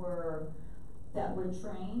 members that were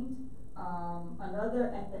trained.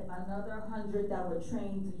 Another 100 that were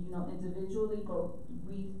trained, individually, but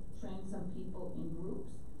we trained some people in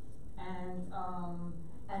groups.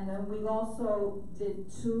 And then we also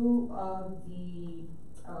did 2 of the,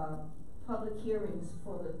 public hearings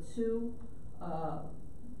for the 2,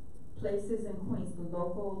 places in Queens, the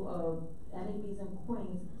local, NABs in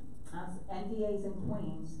Queens, NDAs in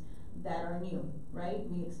Queens that are new, right?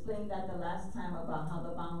 We explained that the last time about how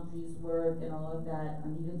the boundaries work and all of that.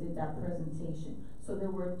 Anita did that presentation. So there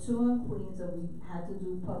were 2 in Queens that we had to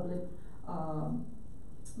do public,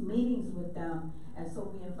 meetings with them. And so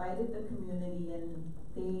we invited the community, and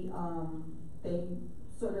they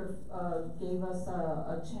sort of, gave us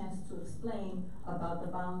a chance to explain about the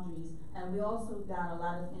boundaries. And we also got a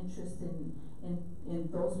lot of interest in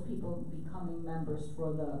those people becoming members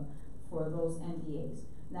for those NDAs.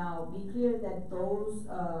 Now, be clear that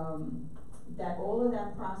that all of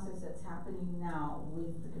that process that's happening now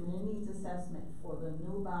with the community needs assessment for the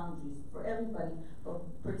new boundaries, for everybody, but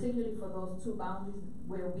particularly for those 2 boundaries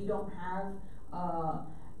where we don't have,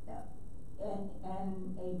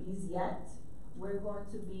 NABs yet, we're going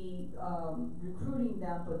to be, recruiting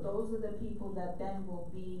them, but those are the people that then will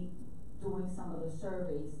be doing some of the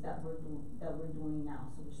surveys that we're doing now.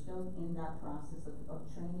 So we're still in that process of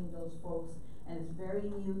training those folks, and it's very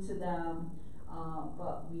new to them,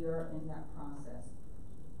 but we are in that process.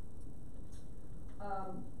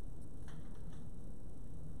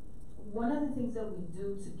 One of the things that we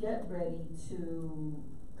do to get ready to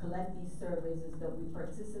collect these surveys is that we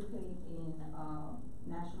participate in,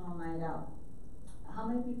 National Night Out. How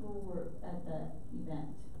many people were at that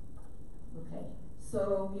event? Okay.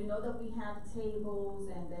 So you know that we have tables,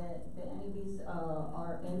 and the NABs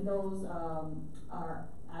are in those, are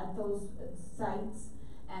at those sites,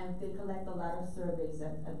 and they collect a lot of surveys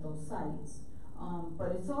at those sites.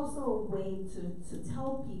 But it's also a way to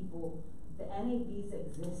tell people the NABs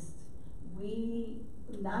exist. We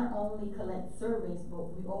not only collect surveys,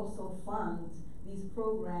 but we also fund these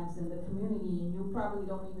programs in the community, and you probably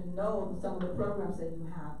don't even know some of the programs that you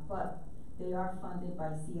have, but they are funded by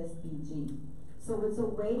CSBG. So it's a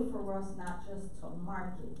way for us not just to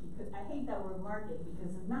market, because I hate that word market,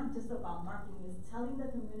 because it's not just about marketing, it's telling the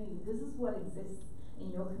community this is what exists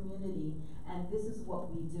in your community, and this is what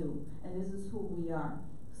we do, and this is who we are.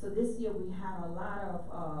 So this year we had a lot of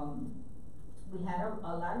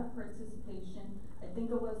participation. I think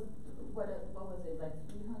it was, what was it, like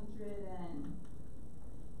 300 and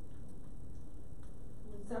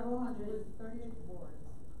several hundred? 38 boards.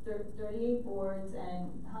 38 boards,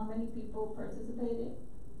 and how many people participated?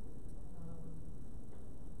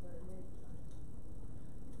 38.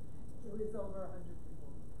 It was over 100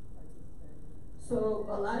 people participated. So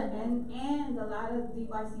a lot of, and a lot of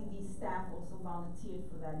DYCD staff also volunteered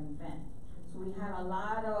for that event. So we had a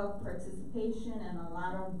lot of participation and a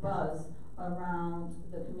lot of buzz around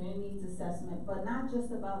the community needs assessment, but not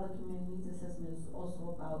just about the community needs assessment, it's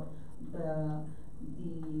also about the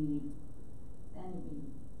NAB.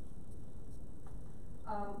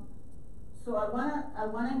 So I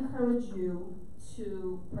wanna encourage you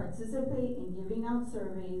to participate in giving out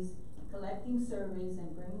surveys, collecting surveys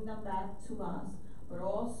and bringing them back to us, but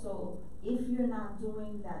also, if you're not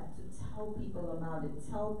doing that, to tell people about it.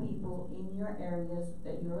 Tell people in your areas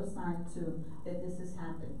that you're assigned to that this is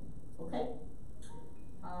happening, okay?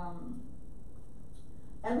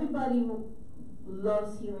 Everybody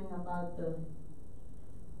loves hearing about the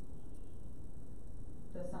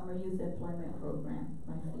Summer Youth Employment Program,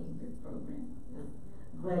 my favorite program.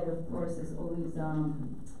 Greg, of course, is always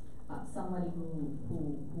somebody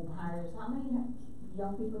who hires. How many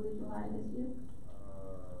young people did you hire this year?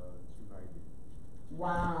 290.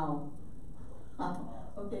 Wow.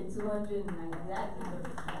 Okay, 290. That's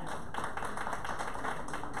interesting.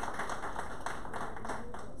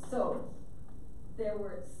 So there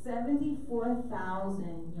were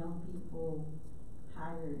 74,000 young people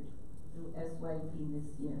hired through SYP this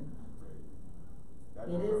year.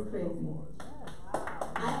 It is crazy.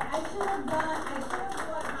 I should have done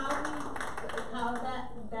how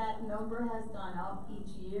that number has gone up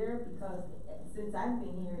each year, because since I've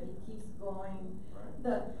been here, it keeps going.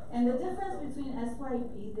 Right. And the difference between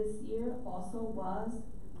SYP this year also was,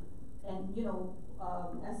 and you know,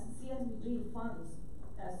 CSBG funds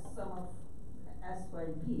as some of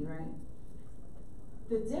SYP, right?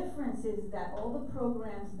 The difference is that all the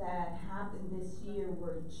programs that happened this year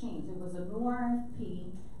were changed. It was a new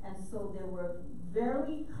RFP, and so there were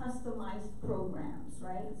very customized programs,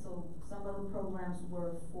 right? So some of the programs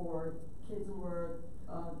were for kids who were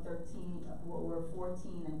 13, were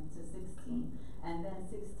 14 and to 16, and then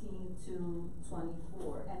 16 to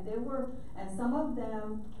 24. And some of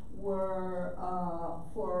them were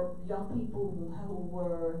for young people who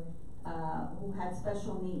had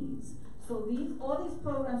special needs. So all these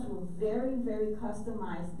programs were very, very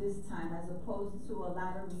customized this time, as opposed to a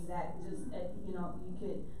lottery that just, you know, you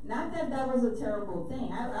could, not that that was a terrible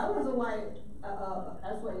thing. I was a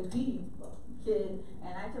SYP kid,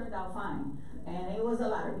 and I turned out fine, and it was a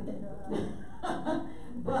lottery thing.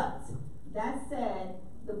 But, that said,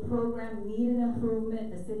 the program needed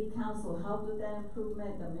improvement, the city council helped with that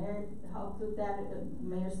improvement, the mayor helped with that, the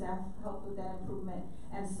mayor staff helped with that improvement,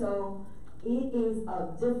 and so, it is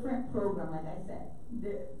a different program, like I said,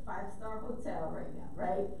 the 5-star hotel right now,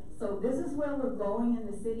 right? So this is where we're going in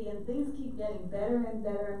the city, and things keep getting better and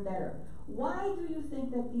better and better. Why do you think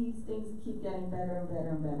that these things keep getting better and better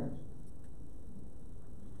and better?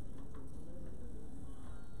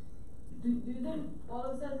 Do you think all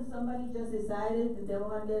of a sudden somebody just decided that they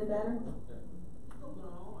want to get better?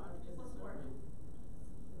 No, I guess it's working.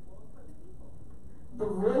 The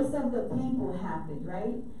voice of the people happened,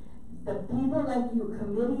 right? The people like you,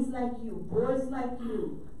 committees like you, boards like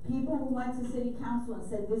you, people who went to city council and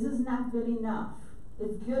said, this is not good enough.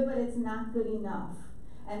 It's good, but it's not good enough.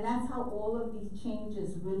 And that's how all of these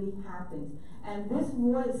changes really happened. And this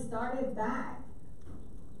voice started back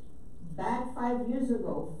 5 years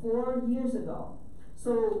ago, 4 years ago.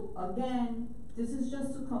 So again, this is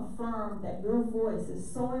just to confirm that your voice is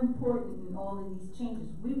so important in all of these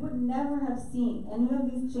changes. We would never have seen any of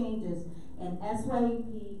these changes in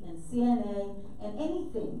SYP and CNA and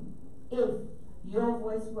anything if your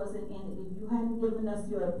voice wasn't in it, if you hadn't given us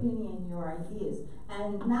your opinion, your ideas.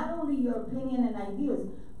 And not only your opinion and ideas,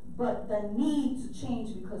 but the need to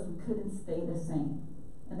change because we couldn't stay the same.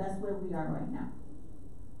 And that's where we are right now.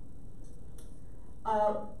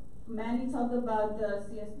 Manny talked about the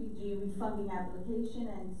CSBG refunding application,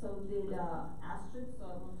 and so did Astrid, so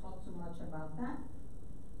I won't talk too much about that.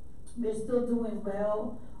 We're still doing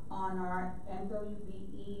well on our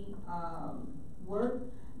MWBE work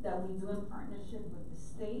that we do in partnership with the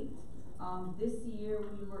state. This year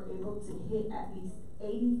we were able to hit at least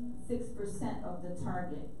 86% of the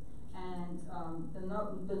target, and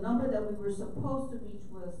the number that we were supposed to reach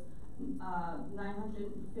was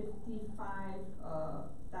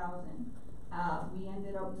 955,000. We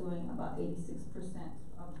ended up doing about 86%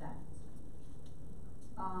 of that.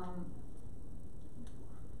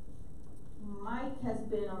 Mike has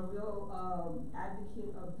been a real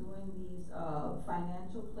advocate of doing these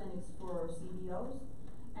financial clinics for CBOs.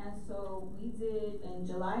 And so we did, in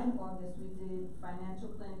July and August, we did financial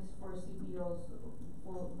clinics for CBOs,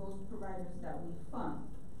 for those providers that we fund.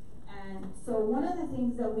 And so one of the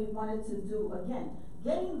things that we wanted to do, again,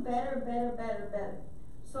 getting better.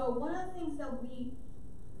 So one of the things that we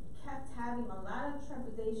kept having a lot of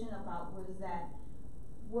trepidation about was that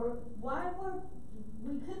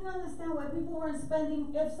we couldn't understand why people weren't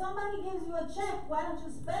spending. If somebody gives you a check, why don't you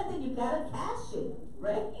spend it? You gotta cash it,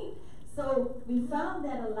 right? So we found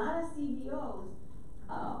that a lot of CBOs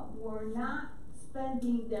were not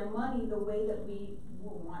spending their money the way that we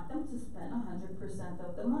would want them to spend 100%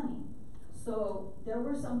 of the money. So there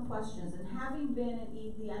were some questions, and having been an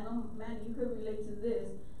ED, I know, man, you could relate to this.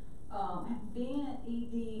 Being an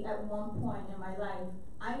ED at one point in my life,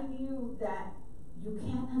 I knew that you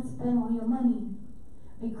cannot spend all your money,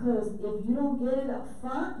 because if you don't get it up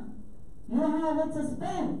front, you don't have it to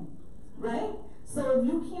spend, right? So if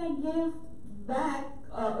you can't give back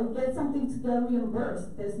or get something to get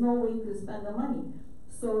reimbursed, there's no way you can spend the money.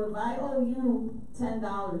 So if I owe you $10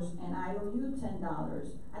 and I owe you $10,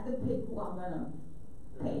 I have to pick who I'm gonna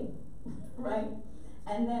pay, right?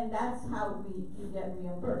 And then that's how you get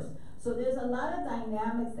reimbursed. So there's a lot of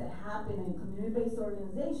dynamics that happen in community-based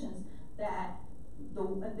organizations that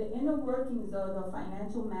the inner workings of the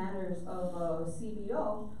financial matters of a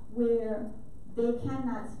CBO, where they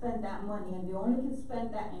cannot spend that money, and they only can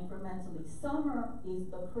spend that incrementally. Summer is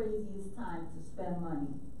the craziest time to spend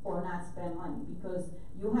money or not spend money, because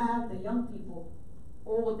you have the young people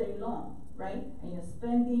all day long, right? And you're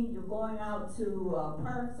spending, you're going out to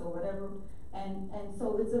parks or whatever, and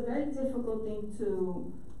so it's a very difficult thing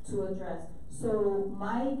to address. So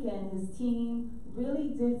Mike and his team really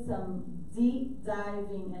did some deep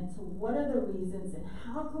diving into what are the reasons and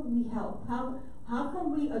how can we help? How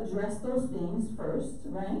can we address those things first,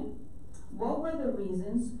 right? What were the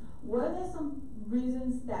reasons? Were there some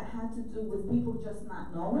reasons that had to do with people just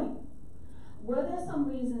not knowing? Were there some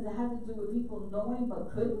reasons that had to do with people knowing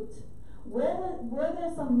but couldn't? Were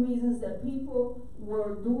there some reasons that people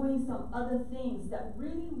were doing some other things that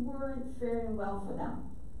really weren't faring well for them?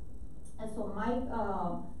 And so Mike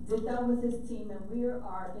did that with his team, and we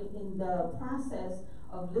are in the process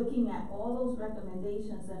of looking at all those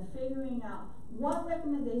recommendations and figuring out what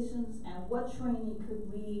recommendations and what training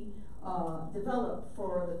could we develop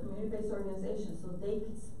for the community-based organization so they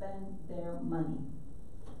could spend their money.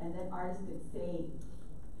 And then artists could say,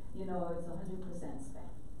 you know, it's 100%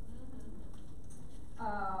 spent.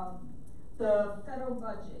 The federal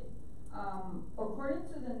budget. According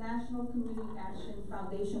to the National Community Action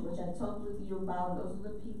Foundation, which I talked with you about, those are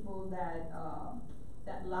the people that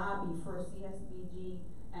that lobby for CSBG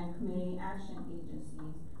and community action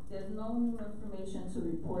agencies. There's no new information to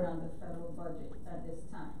report on the federal budget at this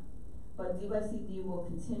time. But DYCD will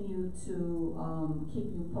continue to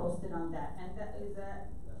keep you posted on that. And is that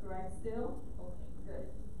correct still? Okay, good.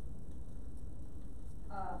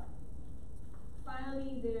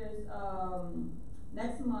 Finally, there's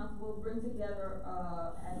next month we'll bring together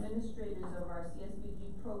administrators of our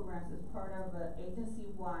CSBG programs as part of an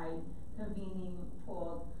agency-wide convening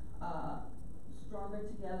called Stronger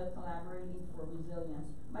Together Collaborating for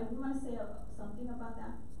Resilience. Mike, you want to say something about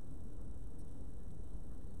that?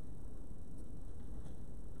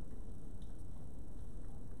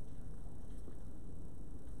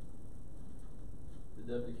 The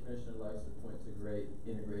Deputy Commissioner likes to point to great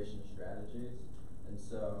integration strategies. And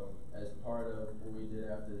so, as part of what we did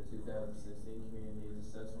after the 2016 Community Needs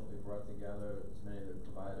Assessment, we brought together as many of the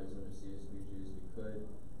providers under CSBG as we could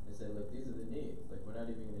and said, look, these are the needs. Like, we're not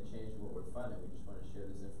even going to change what we're funding. We just want to share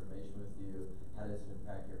this information with you. How does it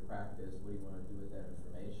impact your practice? What do you want to do with that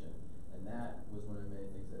information? And that was one of the many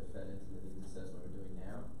things that fed into the needs assessment we're doing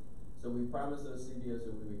now. So we promised those CBOs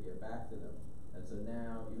that we would get back to them. And so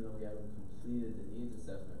now, even though we haven't completed the needs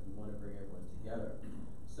assessment, we want to bring everyone together.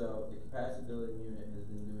 So the capacity building unit has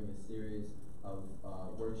been doing a series of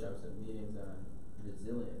workshops and meetings on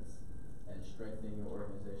resilience and strengthening your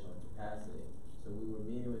organizational capacity. So we were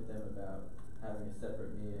meeting with them about having a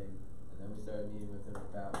separate meeting, and then we started meeting with them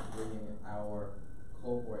about bringing our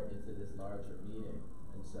cohort into this larger meeting.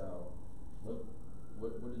 And so, what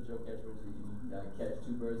did Joe catch? You catch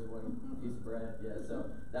two birds with one piece of bread? Yeah, so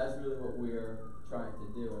that's really what we're trying to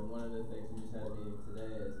do. And one of the things we just had a meeting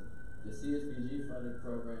today is the CSBG funded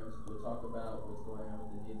programs will talk about what's going on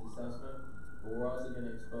with the needs assessment, but we're also going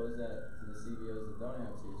to expose that to the CBOs that don't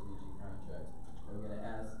have CSBG contracts. And we're going to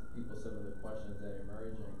ask people some of the questions that are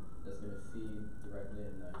emerging that's going to feed directly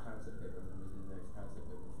in the concept paper when we do the next concept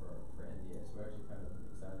paper for NDA. So we're actually kind of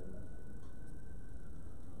excited about that.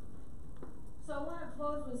 So I want to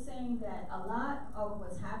close with saying that a lot of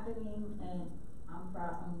what's happening, and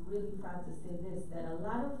I'm really proud to say this, that a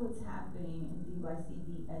lot of what's happening in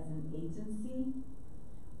DYCD as an agency,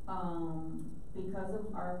 because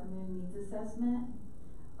of our community needs assessment,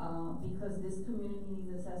 because this community needs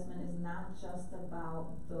assessment is not just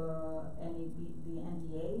about the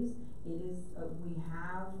NDAs, it is, we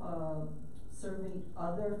have surveyed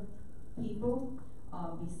other people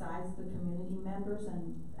besides the community members,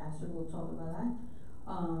 and Asher will talk about that.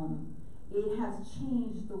 It has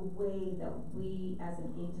changed the way that we as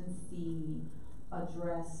an agency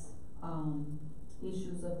address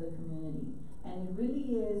issues of the community. And it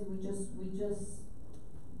really is, we just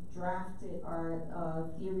drafted our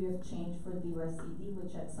theory of change for DYCD,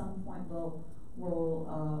 which at some point we'll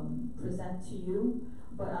present to you.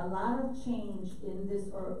 But a lot of change in this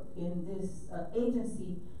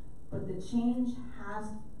agency, but the change has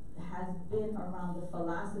been around the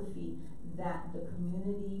philosophy that the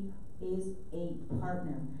community is a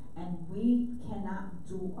partner, and we cannot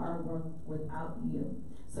do our work without you.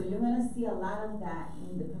 So you're going to see a lot of that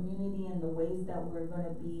in the community and the ways that we're going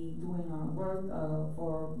to be doing our work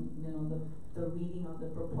for the reading of the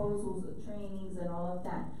proposals, the trainings, and all of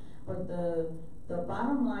that. But the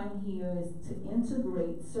bottom line here is to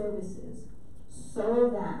integrate services so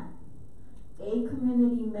that a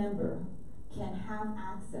community member can have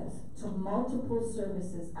access to multiple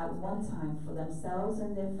services at one time for themselves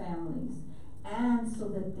and their families, and so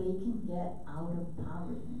that they can get out of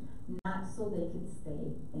poverty, not so they can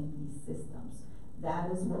stay in these systems.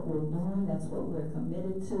 That is what we're doing, that's what we're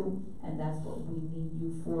committed to, and that's what we need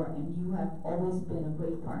you for. And you have always been a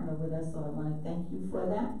great partner with us, so I want to thank you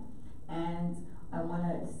for that. And I want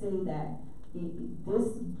to say that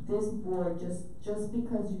this board, just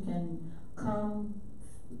because you can come,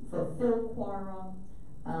 fulfill quorum,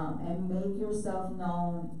 and make yourself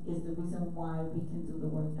known is the reason why we can do the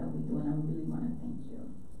work that we do, and I really wanna thank you.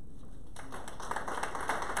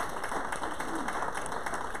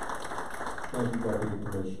 Thank you, Deputy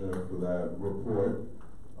Commissioner, for that report.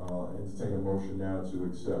 Entertain a motion now to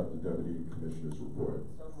accept the Deputy Commissioner's report.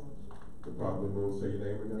 So moved. The properly move, say your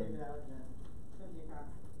name again. David Alexander, Cynthia Cox.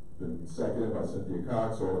 Been seconded by Cynthia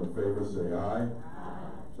Cox. All in favor, say aye. Aye.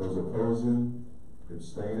 Those opposing,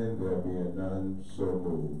 abstaining, there being none, so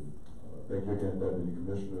moved. Thank you again, Deputy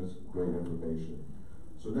Commissioners, great information.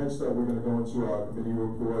 So next up, we're gonna go into our committee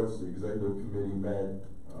reports. The Executive Committee met,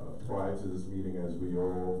 prior to this meeting, as we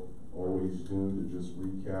always do, to just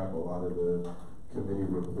recap a lot of the committee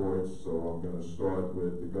reports. So I'm gonna start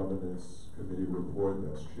with the Governance Committee report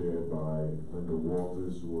that's chaired by Linda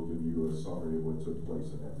Walters, who will give you a summary of what took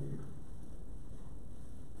place in that meeting.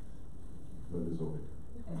 Linda's over here.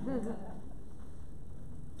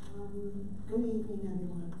 Good evening,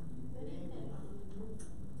 everyone.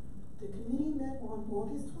 The committee met on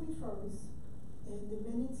August 21st, and the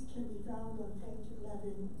minutes can be found on page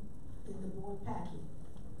 11 in the board packet.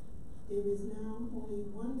 There is now only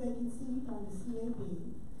one vacancy on the CAB,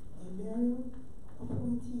 a mayoral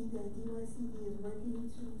appointee that DYCD is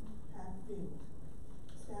working to have filled.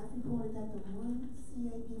 Staff reported that the one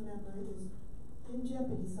CAB member is in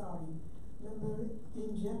jeopardy,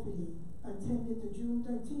 attended the June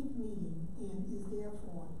 13th meeting and is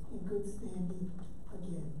therefore in good standing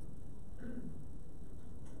again.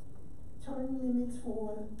 Term limits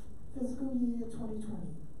for fiscal year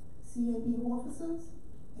 2020. CAB officers,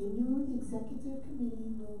 a new executive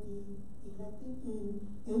committee will be elected in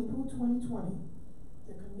April 2020.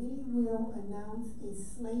 The committee will announce a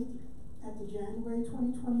slate at the January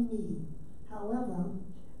 2020 meeting. However,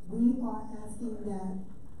 we are asking that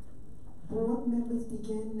board members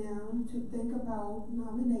begin now to think about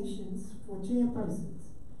nominations for chairpersons.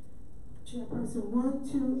 Chairperson 1,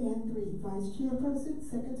 2, and 3, vice chairperson,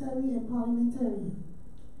 secretary, and parliamentarian.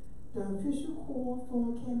 The official call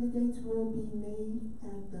for candidates will be made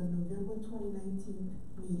at the November 2019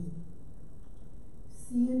 meeting.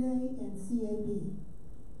 CNA and CAB.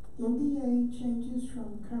 NDA changes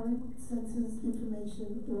from current census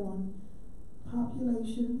information on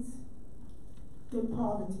populations in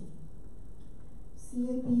poverty.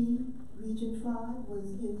 CAB Region 5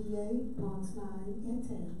 was NDA Bronx 9 and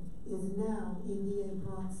 10, is now NDA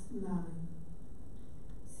Bronx 9.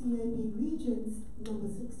 CAB Regions number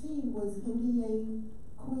 16 was NDA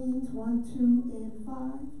Queens 1, 2, and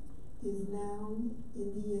 5, is now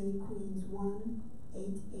NDA Queens 1, 8,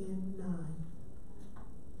 and 9.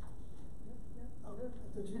 Oh, I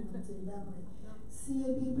thought you wanted to elaborate.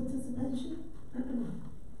 CAB participation.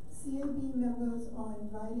 CAB members are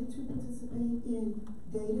invited to participate in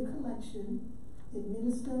data collection,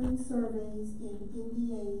 administering surveys in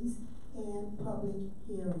NDAs, and public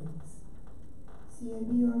hearings.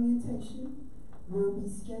 CAB orientation will be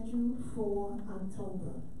scheduled for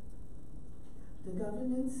October. The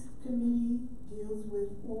Governance Committee deals with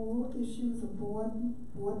all issues of board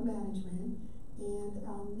management, and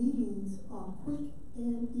our meetings are quick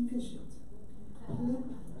and efficient.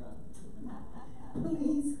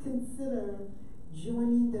 Please consider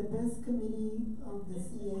joining the best committee of the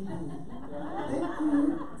CAB. Thank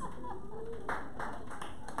you.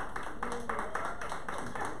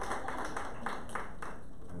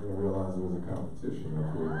 I didn't realize there was a competition up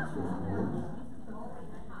here.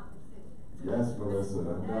 Yes, Melissa, I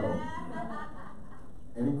know.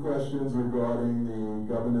 Any questions regarding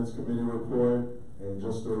the Governance Committee report? And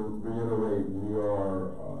just to reiterate, we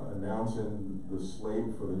are announcing the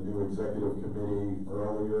slate for the new Executive Committee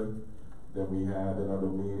earlier than we have in other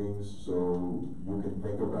meetings, so you can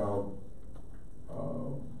think about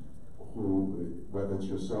whether it's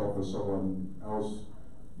yourself or someone else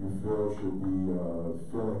you feel should be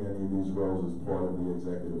filling any of these roles as part of the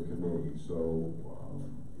Executive Committee. So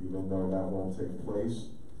even though that won't take place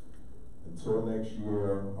until next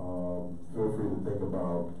year, feel free to think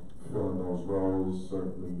about filling those roles.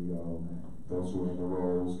 Certainly, those who are in the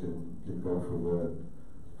roles can go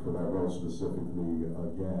for that role specifically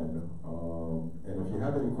again. And if you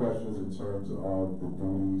have any questions in terms of the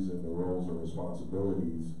duties and the roles and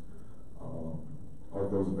responsibilities of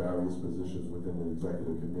those various positions within the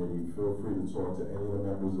Executive Committee, feel free to talk to any of the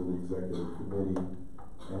members of the Executive Committee,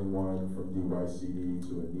 anyone from DYCD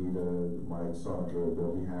to Anita, Mike, Sandra.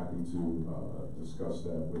 They'll be happy to discuss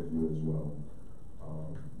that with you as well.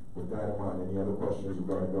 With that in mind, any other questions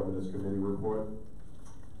regarding Governance Committee report?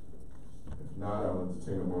 If not, I'll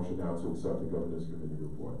entertain a motion now to accept the Governance Committee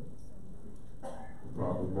report.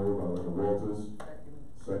 Properly moved by Linda Walters,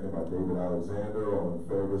 second by David Alexander. All in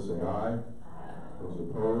favor, say aye. Those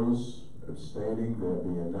opposed, abstaining, there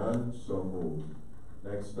being none, so moved.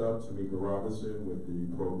 Next up, Tamika Robinson with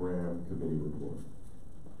the program committee report.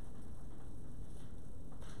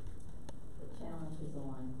 The challenge is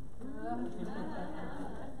on.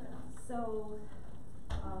 So,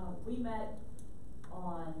 we met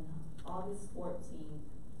on August 14th,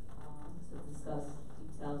 to discuss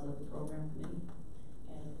details of the program committee.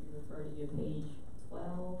 And if you refer to your page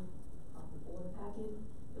 12 of the board packet,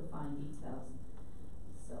 you'll find details.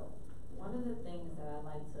 So, one of the things that I'd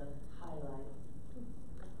like to highlight is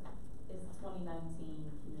the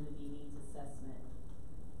 2019 Community Needs Assessment.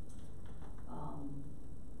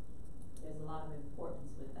 There's a lot of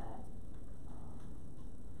importance with that.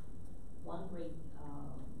 One great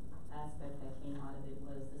aspect that came out of it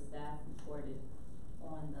was the staff reported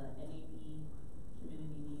on the NAB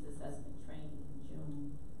Community Needs Assessment training in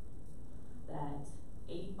June that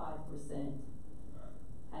 85%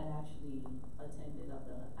 had actually attended of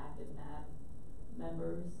the active NAB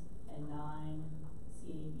members and 9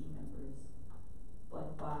 CAB members.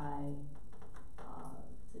 But by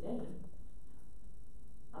today,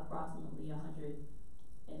 approximately 100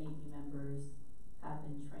 NAB members